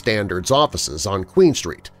the Standard's offices on Queen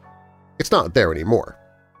Street. It's not there anymore.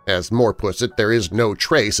 As Moore puts it, there is no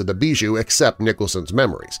trace of the bijou except Nicholson's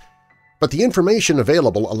memories, but the information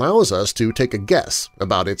available allows us to take a guess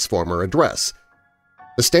about its former address.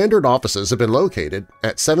 The Standard offices have been located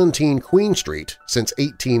at 17 Queen Street since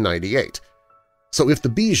 1898, so if the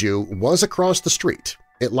bijou was across the street,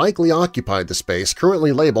 it likely occupied the space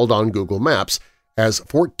currently labeled on Google Maps as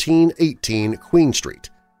 1418 Queen Street.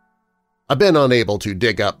 I've been unable to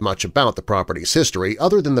dig up much about the property's history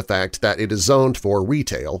other than the fact that it is zoned for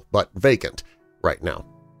retail but vacant right now.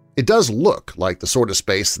 It does look like the sort of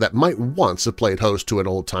space that might once have played host to an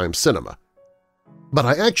old-time cinema. But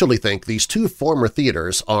I actually think these two former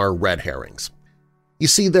theaters are red herrings. You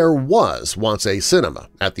see, there was once a cinema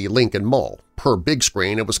at the Lincoln Mall. Per Big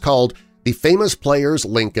Screen, it was called the Famous Players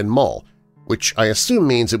Lincoln Mall, which I assume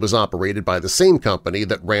means it was operated by the same company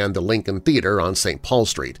that ran the Lincoln Theater on St. Paul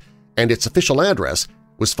Street, and its official address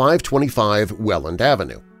was 525 Welland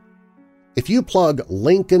Avenue. If you plug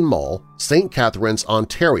Lincoln Mall, St. Catharines,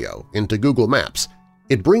 Ontario into Google Maps,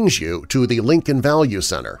 it brings you to the Lincoln Value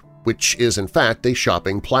Center, which is in fact a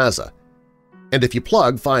shopping plaza. And if you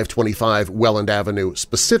plug 525 Welland Avenue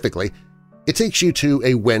specifically, it takes you to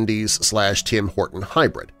a Wendy's/Tim Horton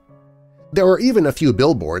hybrid. There are even a few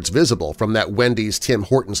billboards visible from that Wendy's Tim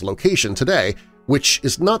Hortons location today, which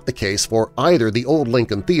is not the case for either the old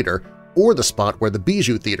Lincoln Theater or the spot where the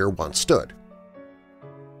Bijou Theater once stood.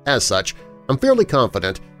 As such, I'm fairly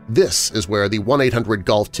confident this is where the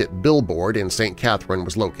 1-800-GOLF-TIP billboard in St. Catherine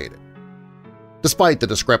was located. Despite the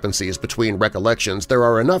discrepancies between recollections, there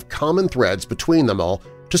are enough common threads between them all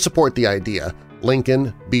to support the idea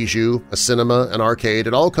Lincoln, Bijou, a cinema, an arcade,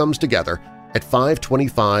 it all comes together at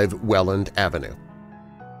 525 Welland Avenue.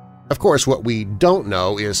 Of course, what we don't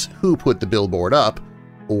know is who put the billboard up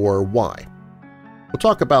or why. We'll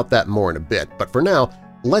talk about that more in a bit, but for now,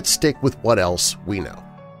 let's stick with what else we know.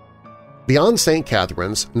 Beyond St.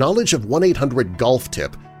 Catharines, knowledge of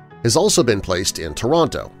 1-800-GOLF-TIP has also been placed in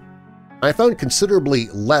Toronto. I found considerably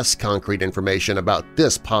less concrete information about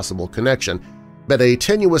this possible connection, but a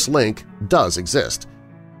tenuous link does exist.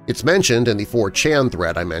 It's mentioned in the 4chan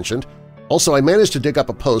thread I mentioned. Also, I managed to dig up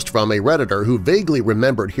a post from a Redditor who vaguely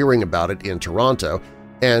remembered hearing about it in Toronto,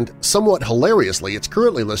 and somewhat hilariously, it's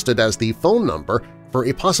currently listed as the phone number for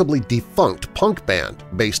a possibly defunct punk band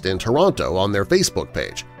based in Toronto on their Facebook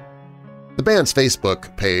page. The band's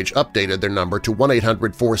Facebook page updated their number to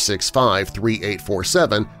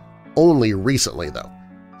 1-800-465-3847 only recently, though,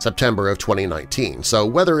 September of 2019, so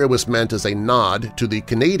whether it was meant as a nod to the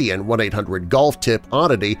Canadian 1-800-GOLF-TIP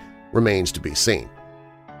oddity remains to be seen.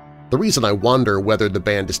 The reason I wonder whether the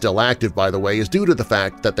band is still active, by the way, is due to the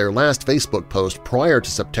fact that their last Facebook post prior to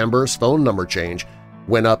September's phone number change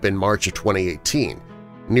went up in March of 2018,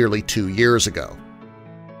 nearly 2 years ago.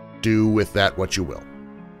 Do with that what you will.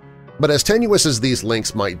 But as tenuous as these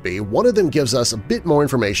links might be, one of them gives us a bit more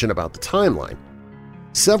information about the timeline.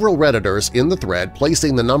 Several Redditors in the thread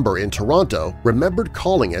placing the number in Toronto remembered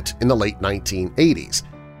calling it in the late 1980s.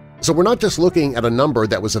 So we're not just looking at a number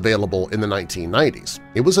that was available in the 1990s.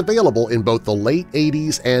 It was available in both the late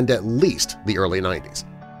 80s and at least the early 90s.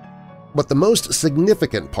 But the most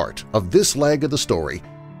significant part of this leg of the story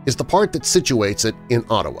is the part that situates it in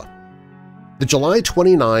Ottawa. The July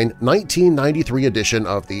 29, 1993 edition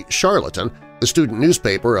of the Charlatan, the student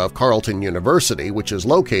newspaper of Carleton University, which is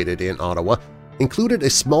located in Ottawa, included a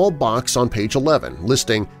small box on page 11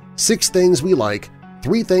 listing 6 things we like,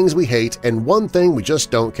 3 things we hate, and 1 thing we just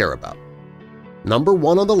don't care about. Number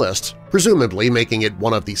 1 on the list, presumably making it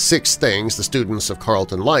one of the 6 things the students of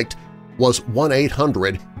Carleton liked, was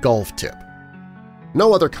 1-800-GOLF-TIP.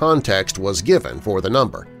 No other context was given for the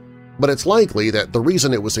number, but it's likely that the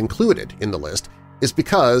reason it was included in the list is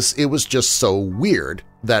because it was just so weird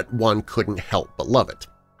that one couldn't help but love it.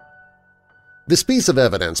 This piece of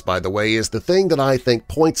evidence, by the way, is the thing that I think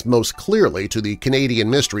points most clearly to the Canadian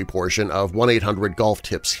mystery portion of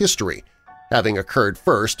 1-800-GOLF-TIP's history, having occurred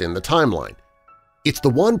first in the timeline. It's the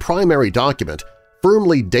one primary document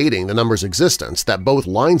firmly dating the number's existence that both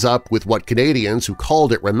lines up with what Canadians who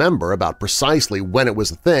called it remember about precisely when it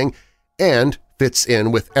was a thing and fits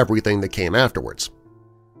in with everything that came afterwards.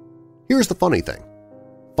 Here's the funny thing.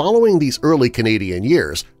 Following these early Canadian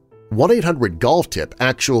years, 1-800-GOLF-TIP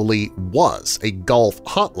actually was a golf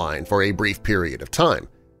hotline for a brief period of time.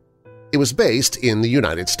 It was based in the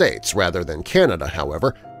United States rather than Canada,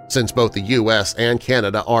 however, since both the U.S. and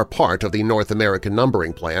Canada are part of the North American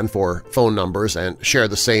numbering plan for phone numbers and share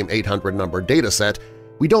the same 800-number dataset.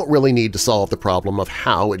 we don't really need to solve the problem of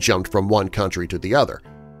how it jumped from one country to the other.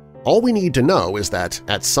 All we need to know is that,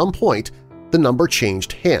 at some point, the number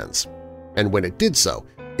changed hands, and when it did so,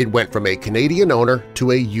 it went from a Canadian owner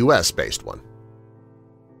to a U.S.-based one.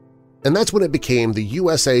 And that's when it became the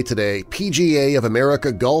USA Today PGA of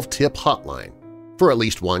America Golf Tip Hotline for at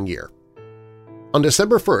least 1 year. On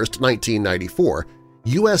December 1, 1994,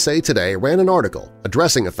 USA Today ran an article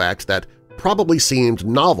addressing a fact that probably seemed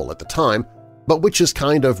novel at the time, but which is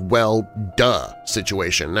kind of, well, duh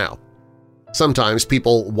situation now. Sometimes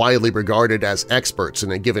people widely regarded as experts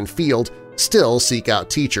in a given field still seek out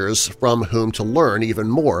teachers from whom to learn even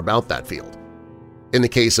more about that field. In the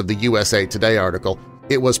case of the USA Today article,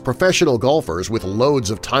 it was professional golfers with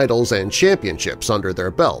loads of titles and championships under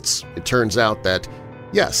their belts. It turns out that,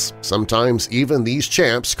 yes, sometimes even these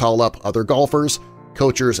champs call up other golfers,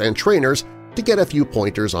 coaches, and trainers to get a few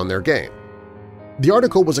pointers on their game. The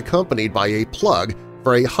article was accompanied by a plug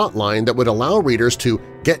for a hotline that would allow readers to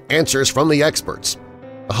get answers from the experts,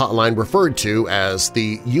 a hotline referred to as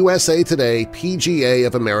the USA Today PGA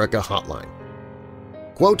of America hotline.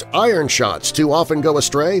 Quote, "Iron shots too often go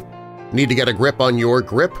astray? Need to get a grip on your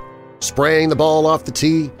grip? Spraying the ball off the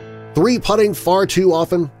tee? 3-putting far too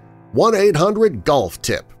often?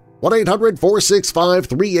 1-800-GOLF-TIP,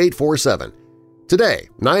 1-800-465-3847. Today,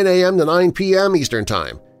 9 a.m. to 9 p.m. Eastern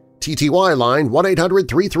Time. TTY line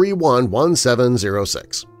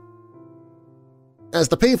 1-800-331-1706. As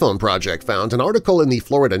the Payphone Project found, an article in the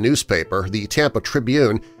Florida newspaper, the Tampa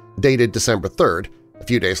Tribune, dated December 3rd, a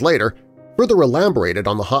few days later, further elaborated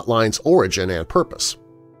on the hotline's origin and purpose.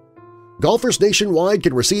 Golfers nationwide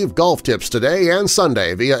can receive golf tips today and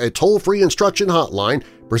Sunday via a toll-free instruction hotline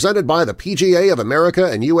presented by the PGA of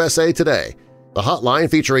America and USA Today. The hotline,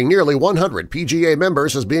 featuring nearly 100 PGA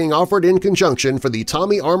members, is being offered in conjunction for the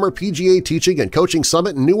Tommy Armour PGA Teaching and Coaching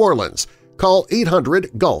Summit in New Orleans. Call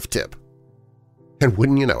 800-GOLF-TIP. And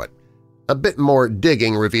wouldn't you know it, a bit more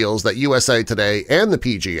digging reveals that USA Today and the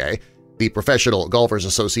PGA, the Professional Golfers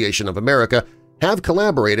Association of America, have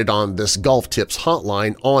collaborated on this golf tips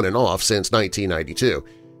hotline on and off since 1992.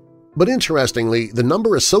 But interestingly, the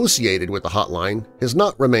number associated with the hotline has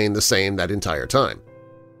not remained the same that entire time.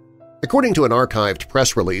 According to an archived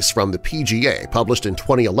press release from the PGA published in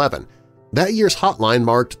 2011, that year's hotline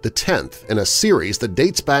marked the 10th in a series that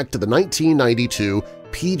dates back to the 1992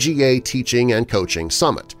 PGA Teaching and Coaching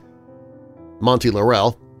Summit. Monty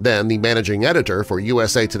Laurel, then the managing editor for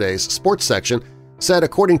USA Today's sports section, said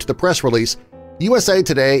according to the press release, USA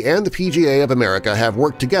Today and the PGA of America have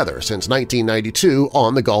worked together since 1992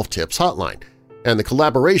 on the Golf Tips hotline, and the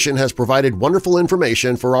collaboration has provided wonderful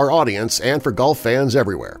information for our audience and for golf fans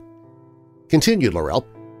everywhere. Continued Laurel,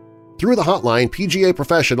 through the hotline, PGA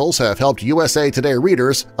professionals have helped USA Today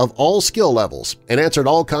readers of all skill levels and answered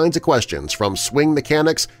all kinds of questions from swing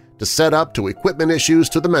mechanics to setup to equipment issues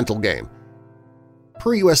to the mental game.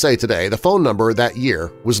 Per USA Today, the phone number that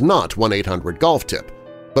year was not 1-800-GOLF-TIP,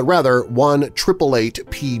 but rather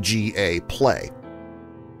 1-888-PGA-PLAY.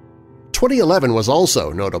 2011 was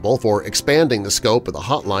also notable for expanding the scope of the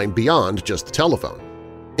hotline beyond just the telephone.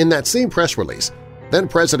 In that same press release,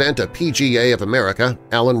 then-president of PGA of America,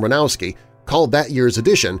 Alan Ranowski, called that year's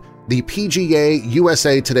edition the PGA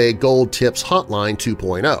USA Today Gold Tips Hotline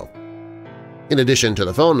 2.0. In addition to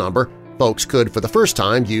the phone number, folks could for the first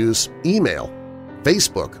time use email,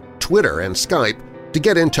 Facebook, Twitter, and Skype to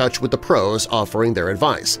get in touch with the pros offering their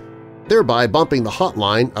advice, thereby bumping the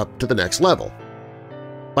hotline up to the next level.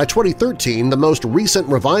 By 2013, the most recent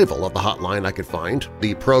revival of the hotline I could find,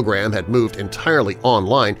 the program had moved entirely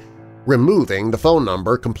online, removing the phone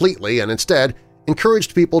number completely and instead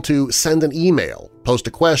encouraged people to send an email, post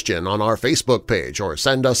a question on our Facebook page, or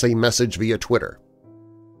send us a message via Twitter.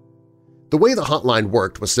 The way the hotline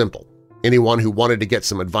worked was simple. Anyone who wanted to get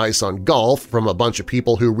some advice on golf from a bunch of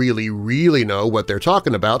people who really know what they're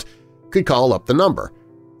talking about could call up the number,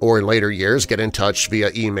 or in later years get in touch via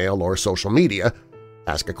email or social media,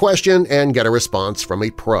 ask a question, and get a response from a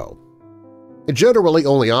pro. It generally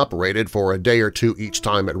only operated for a day or two each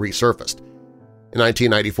time it resurfaced. In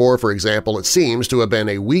 1994, for example, it seems to have been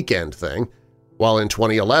a weekend thing, while in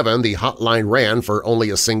 2011 the hotline ran for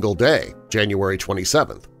only a single day, January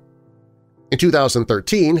 27th. In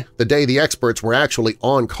 2013, the day the experts were actually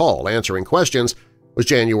on call answering questions was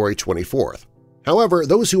January 24th. However,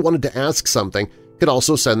 those who wanted to ask something could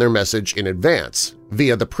also send their message in advance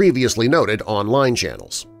via the previously noted online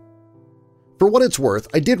channels. For what it's worth,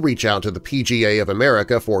 I did reach out to the PGA of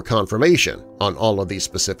America for confirmation on all of these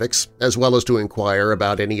specifics, as well as to inquire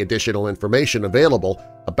about any additional information available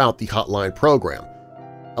about the hotline program.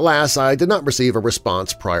 Alas, I did not receive a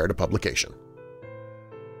response prior to publication.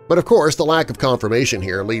 But of course, the lack of confirmation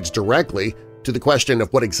here leads directly to the question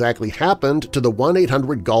of what exactly happened to the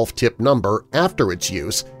 1-800-GOLF-TIP number after its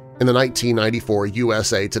use in the 1994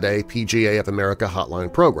 USA Today PGA of America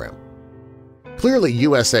hotline program. Clearly,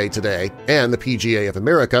 USA Today and the PGA of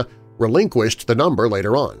America relinquished the number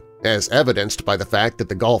later on, as evidenced by the fact that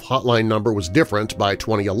the golf hotline number was different by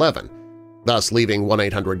 2011, thus leaving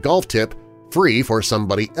 1-800-GOLF-TIP free for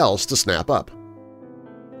somebody else to snap up.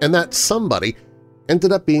 And that somebody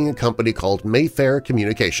ended up being a company called Mayfair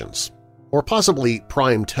Communications, or possibly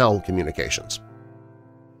PrimeTel Communications.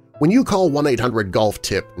 When you call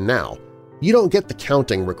 1-800-GOLF-TIP now, you don't get the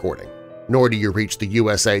counting recording, nor do you reach the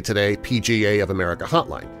USA Today PGA of America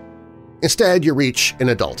hotline. Instead, you reach an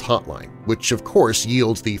adult hotline, which of course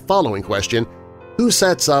yields the following question: who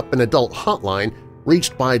sets up an adult hotline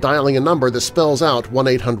reached by dialing a number that spells out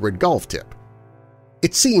 1-800-GOLF-TIP?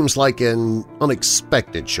 It seems like an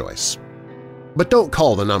unexpected choice. But don't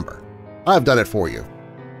call the number. I've done it for you.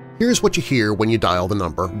 Here's what you hear when you dial the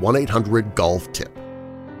number 1-800-GOLF-TIP.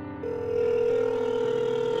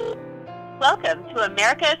 Welcome to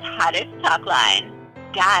America's hottest talk line.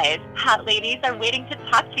 Guys, hot ladies are waiting to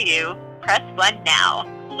talk to you. Press 1 now.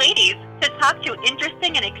 Ladies, to talk to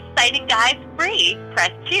interesting and exciting guys free.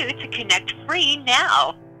 Press 2 to connect free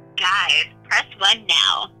now. Guys, press 1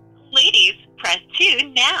 now. Ladies, press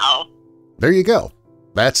 2 now. There you go.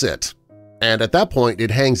 That's it. And at that point, it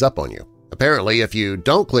hangs up on you. Apparently, if you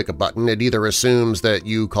don't click a button, it either assumes that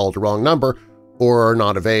you called the wrong number or are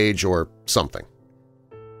not of age or something.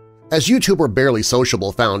 As YouTuber Barely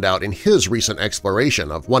Sociable found out in his recent exploration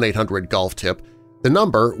of 1-800-GOLF-TIP, the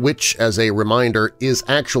number, which as a reminder is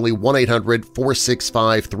actually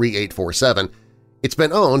 1-800-465-3847, it's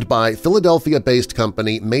been owned by Philadelphia-based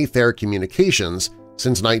company Mayfair Communications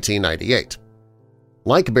since 1998.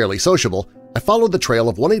 Like Barely Sociable, I followed the trail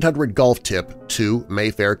of 1-800-GOLF-TIP to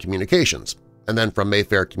Mayfair Communications, and then from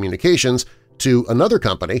Mayfair Communications to another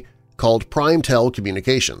company called PrimeTel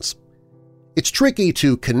Communications. It's tricky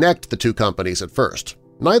to connect the two companies at first.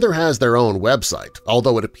 Neither has their own website,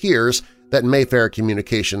 although it appears that Mayfair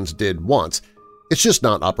Communications did once. It's just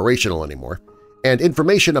not operational anymore, and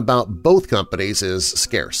information about both companies is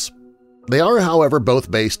scarce. They are, however,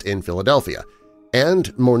 both based in Philadelphia,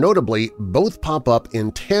 and, more notably, both pop up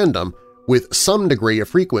in tandem with some degree of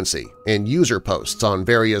frequency in user posts on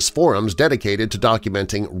various forums dedicated to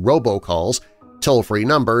documenting robocalls, toll-free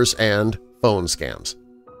numbers, and phone scams.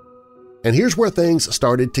 And here's where things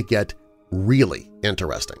started to get really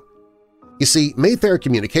interesting. You see, Mayfair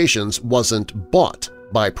Communications wasn't bought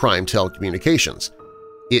by PrimeTel Communications.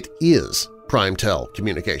 It is PrimeTel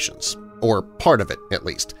Communications, or part of it at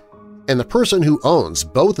least. And the person who owns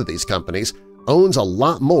both of these companies owns a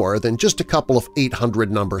lot more than just a couple of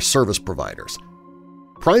 800-number service providers.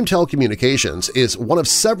 PrimeTel Communications is one of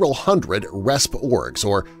several hundred RESP orgs,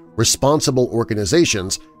 or responsible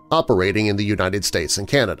organizations, operating in the United States and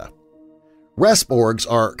Canada. RESP orgs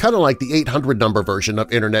are kind of like the 800-number version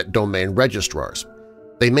of Internet Domain Registrars.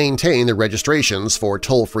 They maintain the registrations for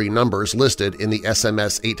toll-free numbers listed in the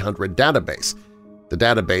SMS 800 database, the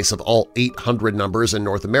database of all 800 numbers in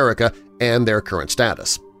North America and their current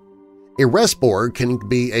status. A RESP org can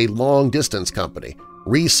be a long-distance company,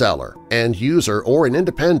 reseller, end user, or an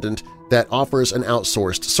independent that offers an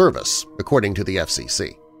outsourced service, according to the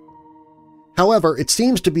FCC. However, it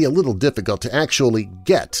seems to be a little difficult to actually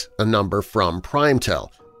get a number from PrimeTel.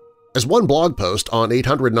 As one blog post on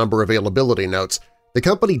 800-number availability notes, the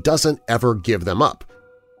company doesn't ever give them up,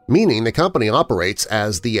 meaning the company operates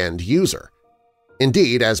as the end user.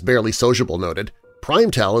 Indeed, as Barely Sociable noted,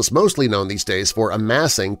 PrimeTel is mostly known these days for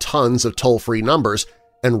amassing tons of toll-free numbers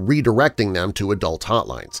and redirecting them to adult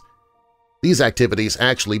hotlines. These activities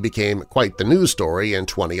actually became quite the news story in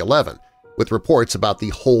 2011, with reports about the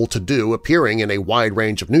whole to-do appearing in a wide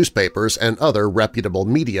range of newspapers and other reputable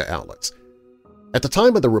media outlets. At the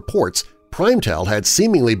time of the reports, PrimeTel had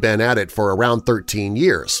seemingly been at it for around 13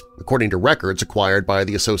 years, according to records acquired by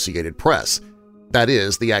the Associated Press. That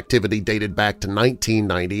is, the activity dated back to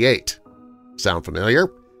 1998. Sound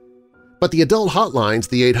familiar? But the adult hotlines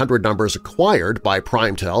the 800 numbers acquired by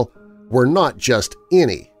PrimeTel were not just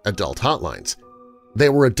any adult hotlines. They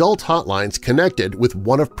were adult hotlines connected with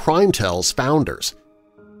one of PrimeTel's founders.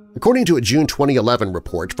 According to a June 2011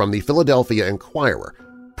 report from the Philadelphia Inquirer,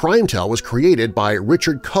 PrimeTel was created by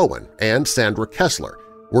Richard Cohen and Sandra Kessler,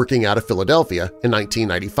 working out of Philadelphia in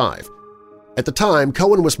 1995. At the time,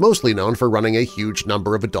 Cohen was mostly known for running a huge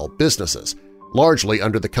number of adult businesses, largely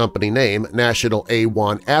under the company name National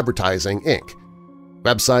A1 Advertising, Inc.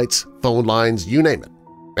 Websites, phone lines, you name it.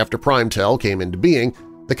 After PrimeTel came into being,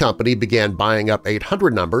 the company began buying up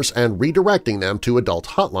 800 numbers and redirecting them to adult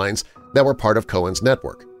hotlines that were part of Cohen's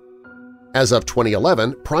network. As of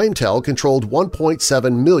 2011, PrimeTel controlled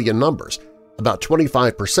 1.7 million numbers, about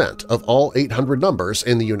 25% of all 800 numbers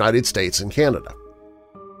in the United States and Canada.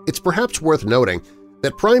 It's perhaps worth noting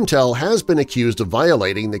that PrimeTel has been accused of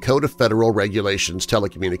violating the Code of Federal Regulations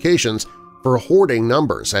Telecommunications for hoarding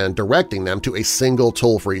numbers and directing them to a single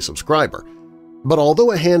toll-free subscriber. But although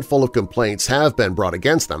a handful of complaints have been brought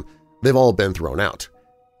against them, they've all been thrown out.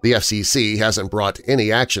 The FCC hasn't brought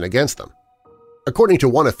any action against them. According to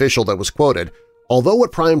one official that was quoted, although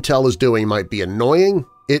what PrimeTel is doing might be annoying,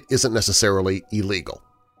 it isn't necessarily illegal.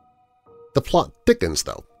 The plot thickens,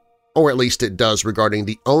 though, or at least it does regarding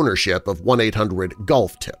the ownership of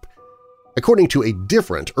 1-800-GOLF-TIP. According to a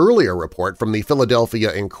different, earlier report from the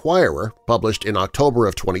Philadelphia Inquirer published in October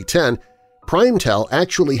of 2010, PrimeTel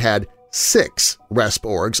actually had 6 RESP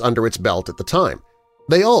orgs under its belt at the time.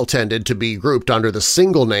 They all tended to be grouped under the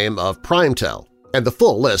single name of PrimeTel, and the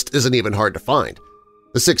full list isn't even hard to find.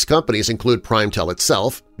 The 6 companies include PrimeTel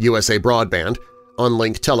itself, USA Broadband,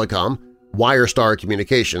 Unlink Telecom, Wirestar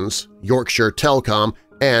Communications, Yorkshire Telcom,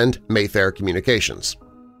 and Mayfair Communications.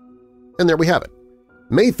 And there we have it.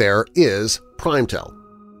 Mayfair is PrimeTel.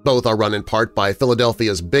 Both are run in part by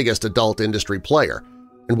Philadelphia's biggest adult industry player,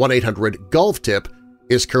 and 1-800-GOLF-TIP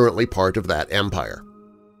is currently part of that empire.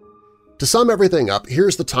 To sum everything up,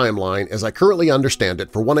 here's the timeline as I currently understand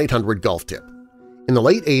it for 1-800-GOLF-TIP. In the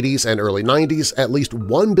late 80s and early 90s, at least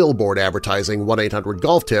one billboard advertising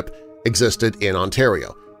 1-800-GOLF-TIP existed in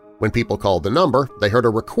Ontario. When people called the number, they heard a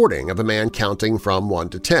recording of a man counting from 1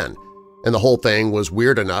 to 10, and the whole thing was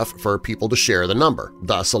weird enough for people to share the number,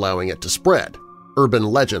 thus allowing it to spread, urban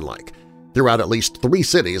legend-like, throughout at least 3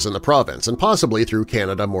 cities in the province and possibly through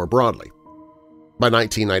Canada more broadly. By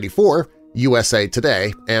 1994, USA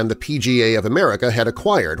Today and the PGA of America had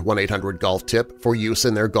acquired 1-800-GOLF-TIP for use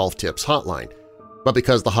in their Golf Tips hotline. But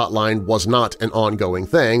because the hotline was not an ongoing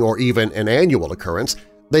thing or even an annual occurrence,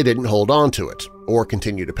 they didn't hold on to it or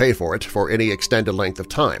continue to pay for it for any extended length of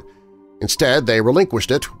time. Instead, they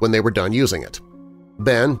relinquished it when they were done using it.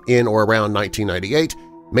 Then, in or around 1998,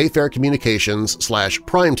 Mayfair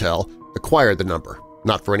Communications/PrimeTel acquired the number,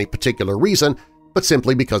 not for any particular reason, but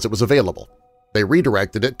simply because it was available. They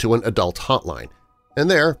redirected it to an adult hotline, and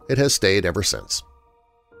there it has stayed ever since.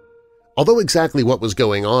 Although exactly what was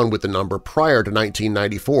going on with the number prior to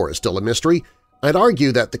 1994 is still a mystery, I'd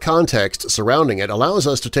argue that the context surrounding it allows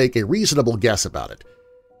us to take a reasonable guess about it.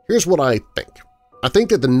 Here's what I think. I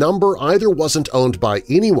think that the number either wasn't owned by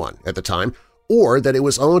anyone at the time or that it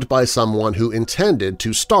was owned by someone who intended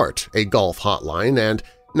to start a golf hotline and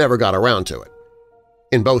never got around to it.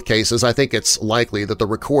 In both cases, I think it's likely that the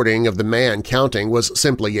recording of the man counting was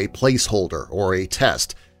simply a placeholder or a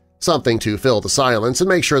test, something to fill the silence and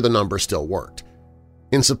make sure the number still worked.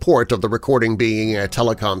 In support of the recording being a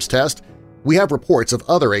telecoms test, we have reports of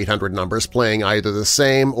other 800 numbers playing either the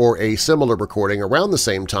same or a similar recording around the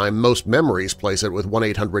same time most memories place it with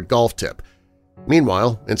 1-800-GOLF-TIP.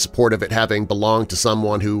 Meanwhile, in support of it having belonged to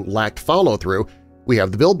someone who lacked follow-through, we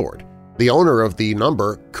have the billboard. The owner of the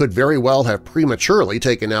number could very well have prematurely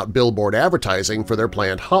taken out billboard advertising for their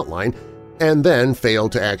planned hotline and then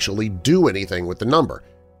failed to actually do anything with the number,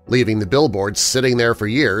 leaving the billboard sitting there for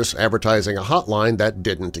years advertising a hotline that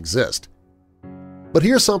didn't exist. But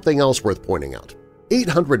here's something else worth pointing out.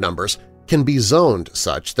 800 numbers can be zoned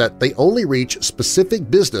such that they only reach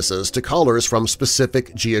specific businesses to callers from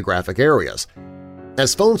specific geographic areas.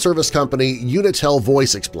 As phone service company Unitel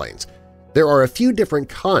Voice explains, there are a few different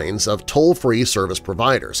kinds of toll-free service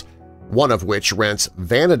providers, one of which rents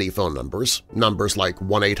vanity phone numbers, numbers like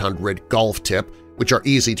 1-800-GOLF-TIP, which are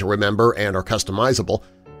easy to remember and are customizable,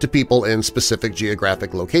 to people in specific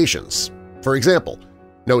geographic locations. For example,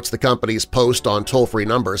 notes the company's post on toll-free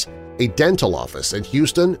numbers, a dental office in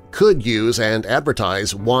Houston could use and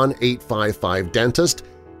advertise 1-855-DENTIST,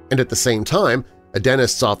 and at the same time, a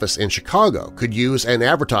dentist's office in Chicago could use and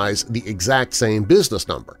advertise the exact same business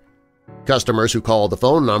number. Customers who call the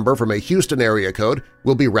phone number from a Houston area code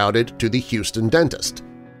will be routed to the Houston dentist.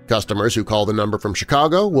 Customers who call the number from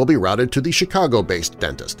Chicago will be routed to the Chicago-based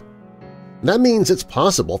dentist. That means it's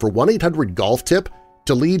possible for 1-800-GOLF-TIP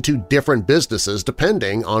to lead to different businesses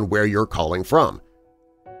depending on where you're calling from.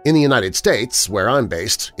 In the United States, where I'm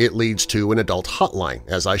based, it leads to an adult hotline,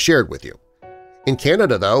 as I shared with you. In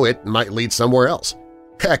Canada, though, it might lead somewhere else.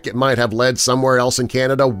 Heck, it might have led somewhere else in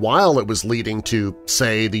Canada while it was leading to,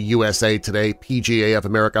 say, the USA Today PGA of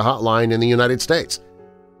America hotline in the United States.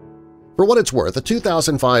 For what it's worth, a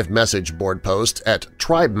 2005 message board post at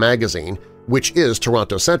Tribe magazine, which is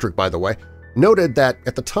Toronto-centric by the way, noted that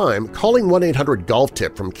at the time, calling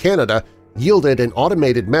 1-800-GOLF-TIP from Canada yielded an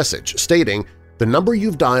automated message stating the number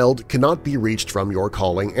you've dialed cannot be reached from your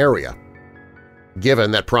calling area.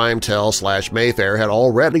 Given that PrimeTel/Mayfair had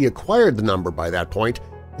already acquired the number by that point,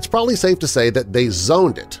 it's probably safe to say that they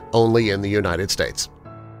zoned it only in the United States.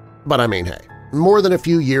 But I mean, hey, more than a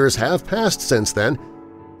few years have passed since then.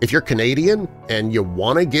 If you're Canadian and you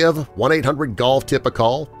want to give 1-800-GOLF-TIP a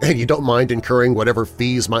call and you don't mind incurring whatever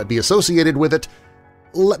fees might be associated with it,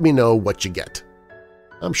 let me know what you get.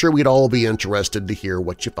 I'm sure we'd all be interested to hear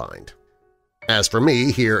what you find. As for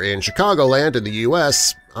me, here in Chicagoland in the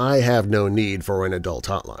U.S., I have no need for an adult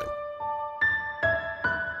hotline.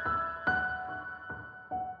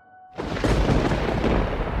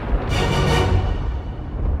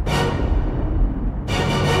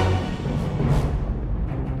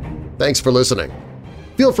 Thanks for listening.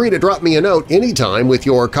 Feel free to drop me a note anytime with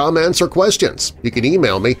your comments or questions. You can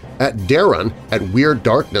email me at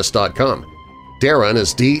darren@weirddarkness.com. Darren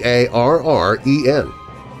is D-A-R-R-E-N.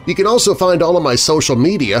 You can also find all of my social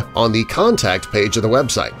media on the contact page of the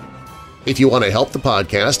website. If you want to help the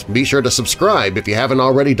podcast, be sure to subscribe if you haven't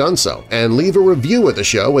already done so and leave a review of the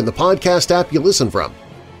show in the podcast app you listen from.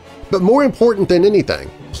 But more important than anything,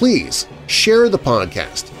 please share the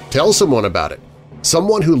podcast. Tell someone about it.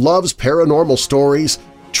 Someone who loves paranormal stories,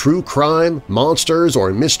 true crime, monsters,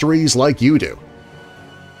 or mysteries like you do.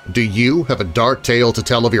 Do you have a dark tale to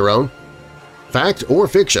tell of your own? Fact or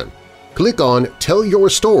fiction? Click on Tell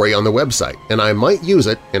Your Story on the website and I might use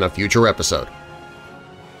it in a future episode.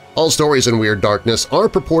 All stories in Weird Darkness are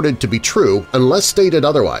purported to be true unless stated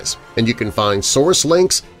otherwise, and you can find source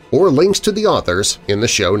links or links to the authors in the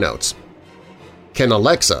show notes. Can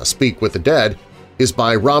Alexa Speak with the Dead is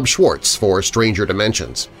by Rob Schwartz for Stranger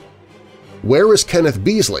Dimensions. Where is Kenneth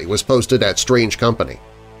Beasley was posted at Strange Company.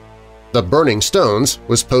 The Burning Stones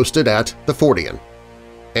was posted at The Fortean.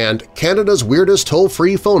 And Canada's weirdest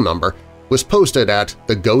toll-free phone number was posted at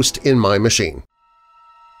The Ghost in My Machine.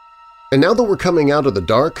 And now that we're coming out of the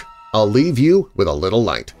dark, I'll leave you with a little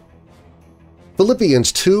light.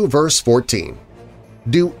 Philippians 2 verse 14.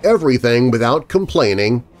 Do everything without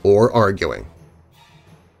complaining or arguing.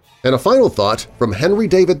 And a final thought from Henry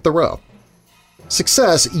David Thoreau.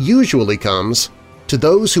 Success usually comes to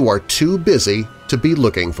those who are too busy to be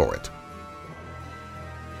looking for it.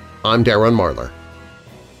 I'm Darren Marlar.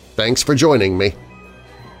 Thanks for joining me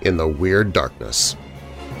in the Weird Darkness.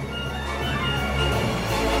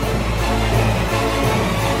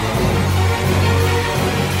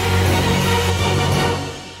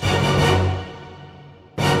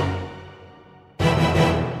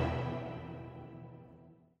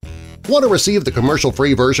 Want to receive the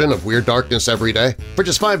commercial-free version of Weird Darkness every day? For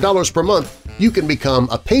just $5 per month, you can become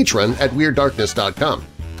a patron at WeirdDarkness.com.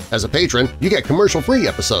 As a patron, you get commercial-free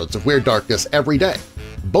episodes of Weird Darkness every day,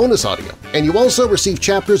 bonus audio, and you also receive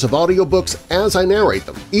chapters of audiobooks as I narrate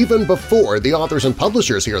them, even before the authors and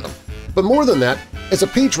publishers hear them. But more than that, as a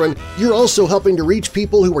patron, you're also helping to reach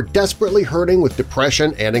people who are desperately hurting with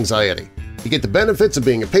depression and anxiety. You get the benefits of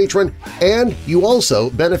being a patron, and you also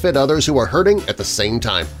benefit others who are hurting at the same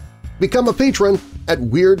time. Become a patron at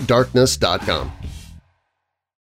WeirdDarkness.com.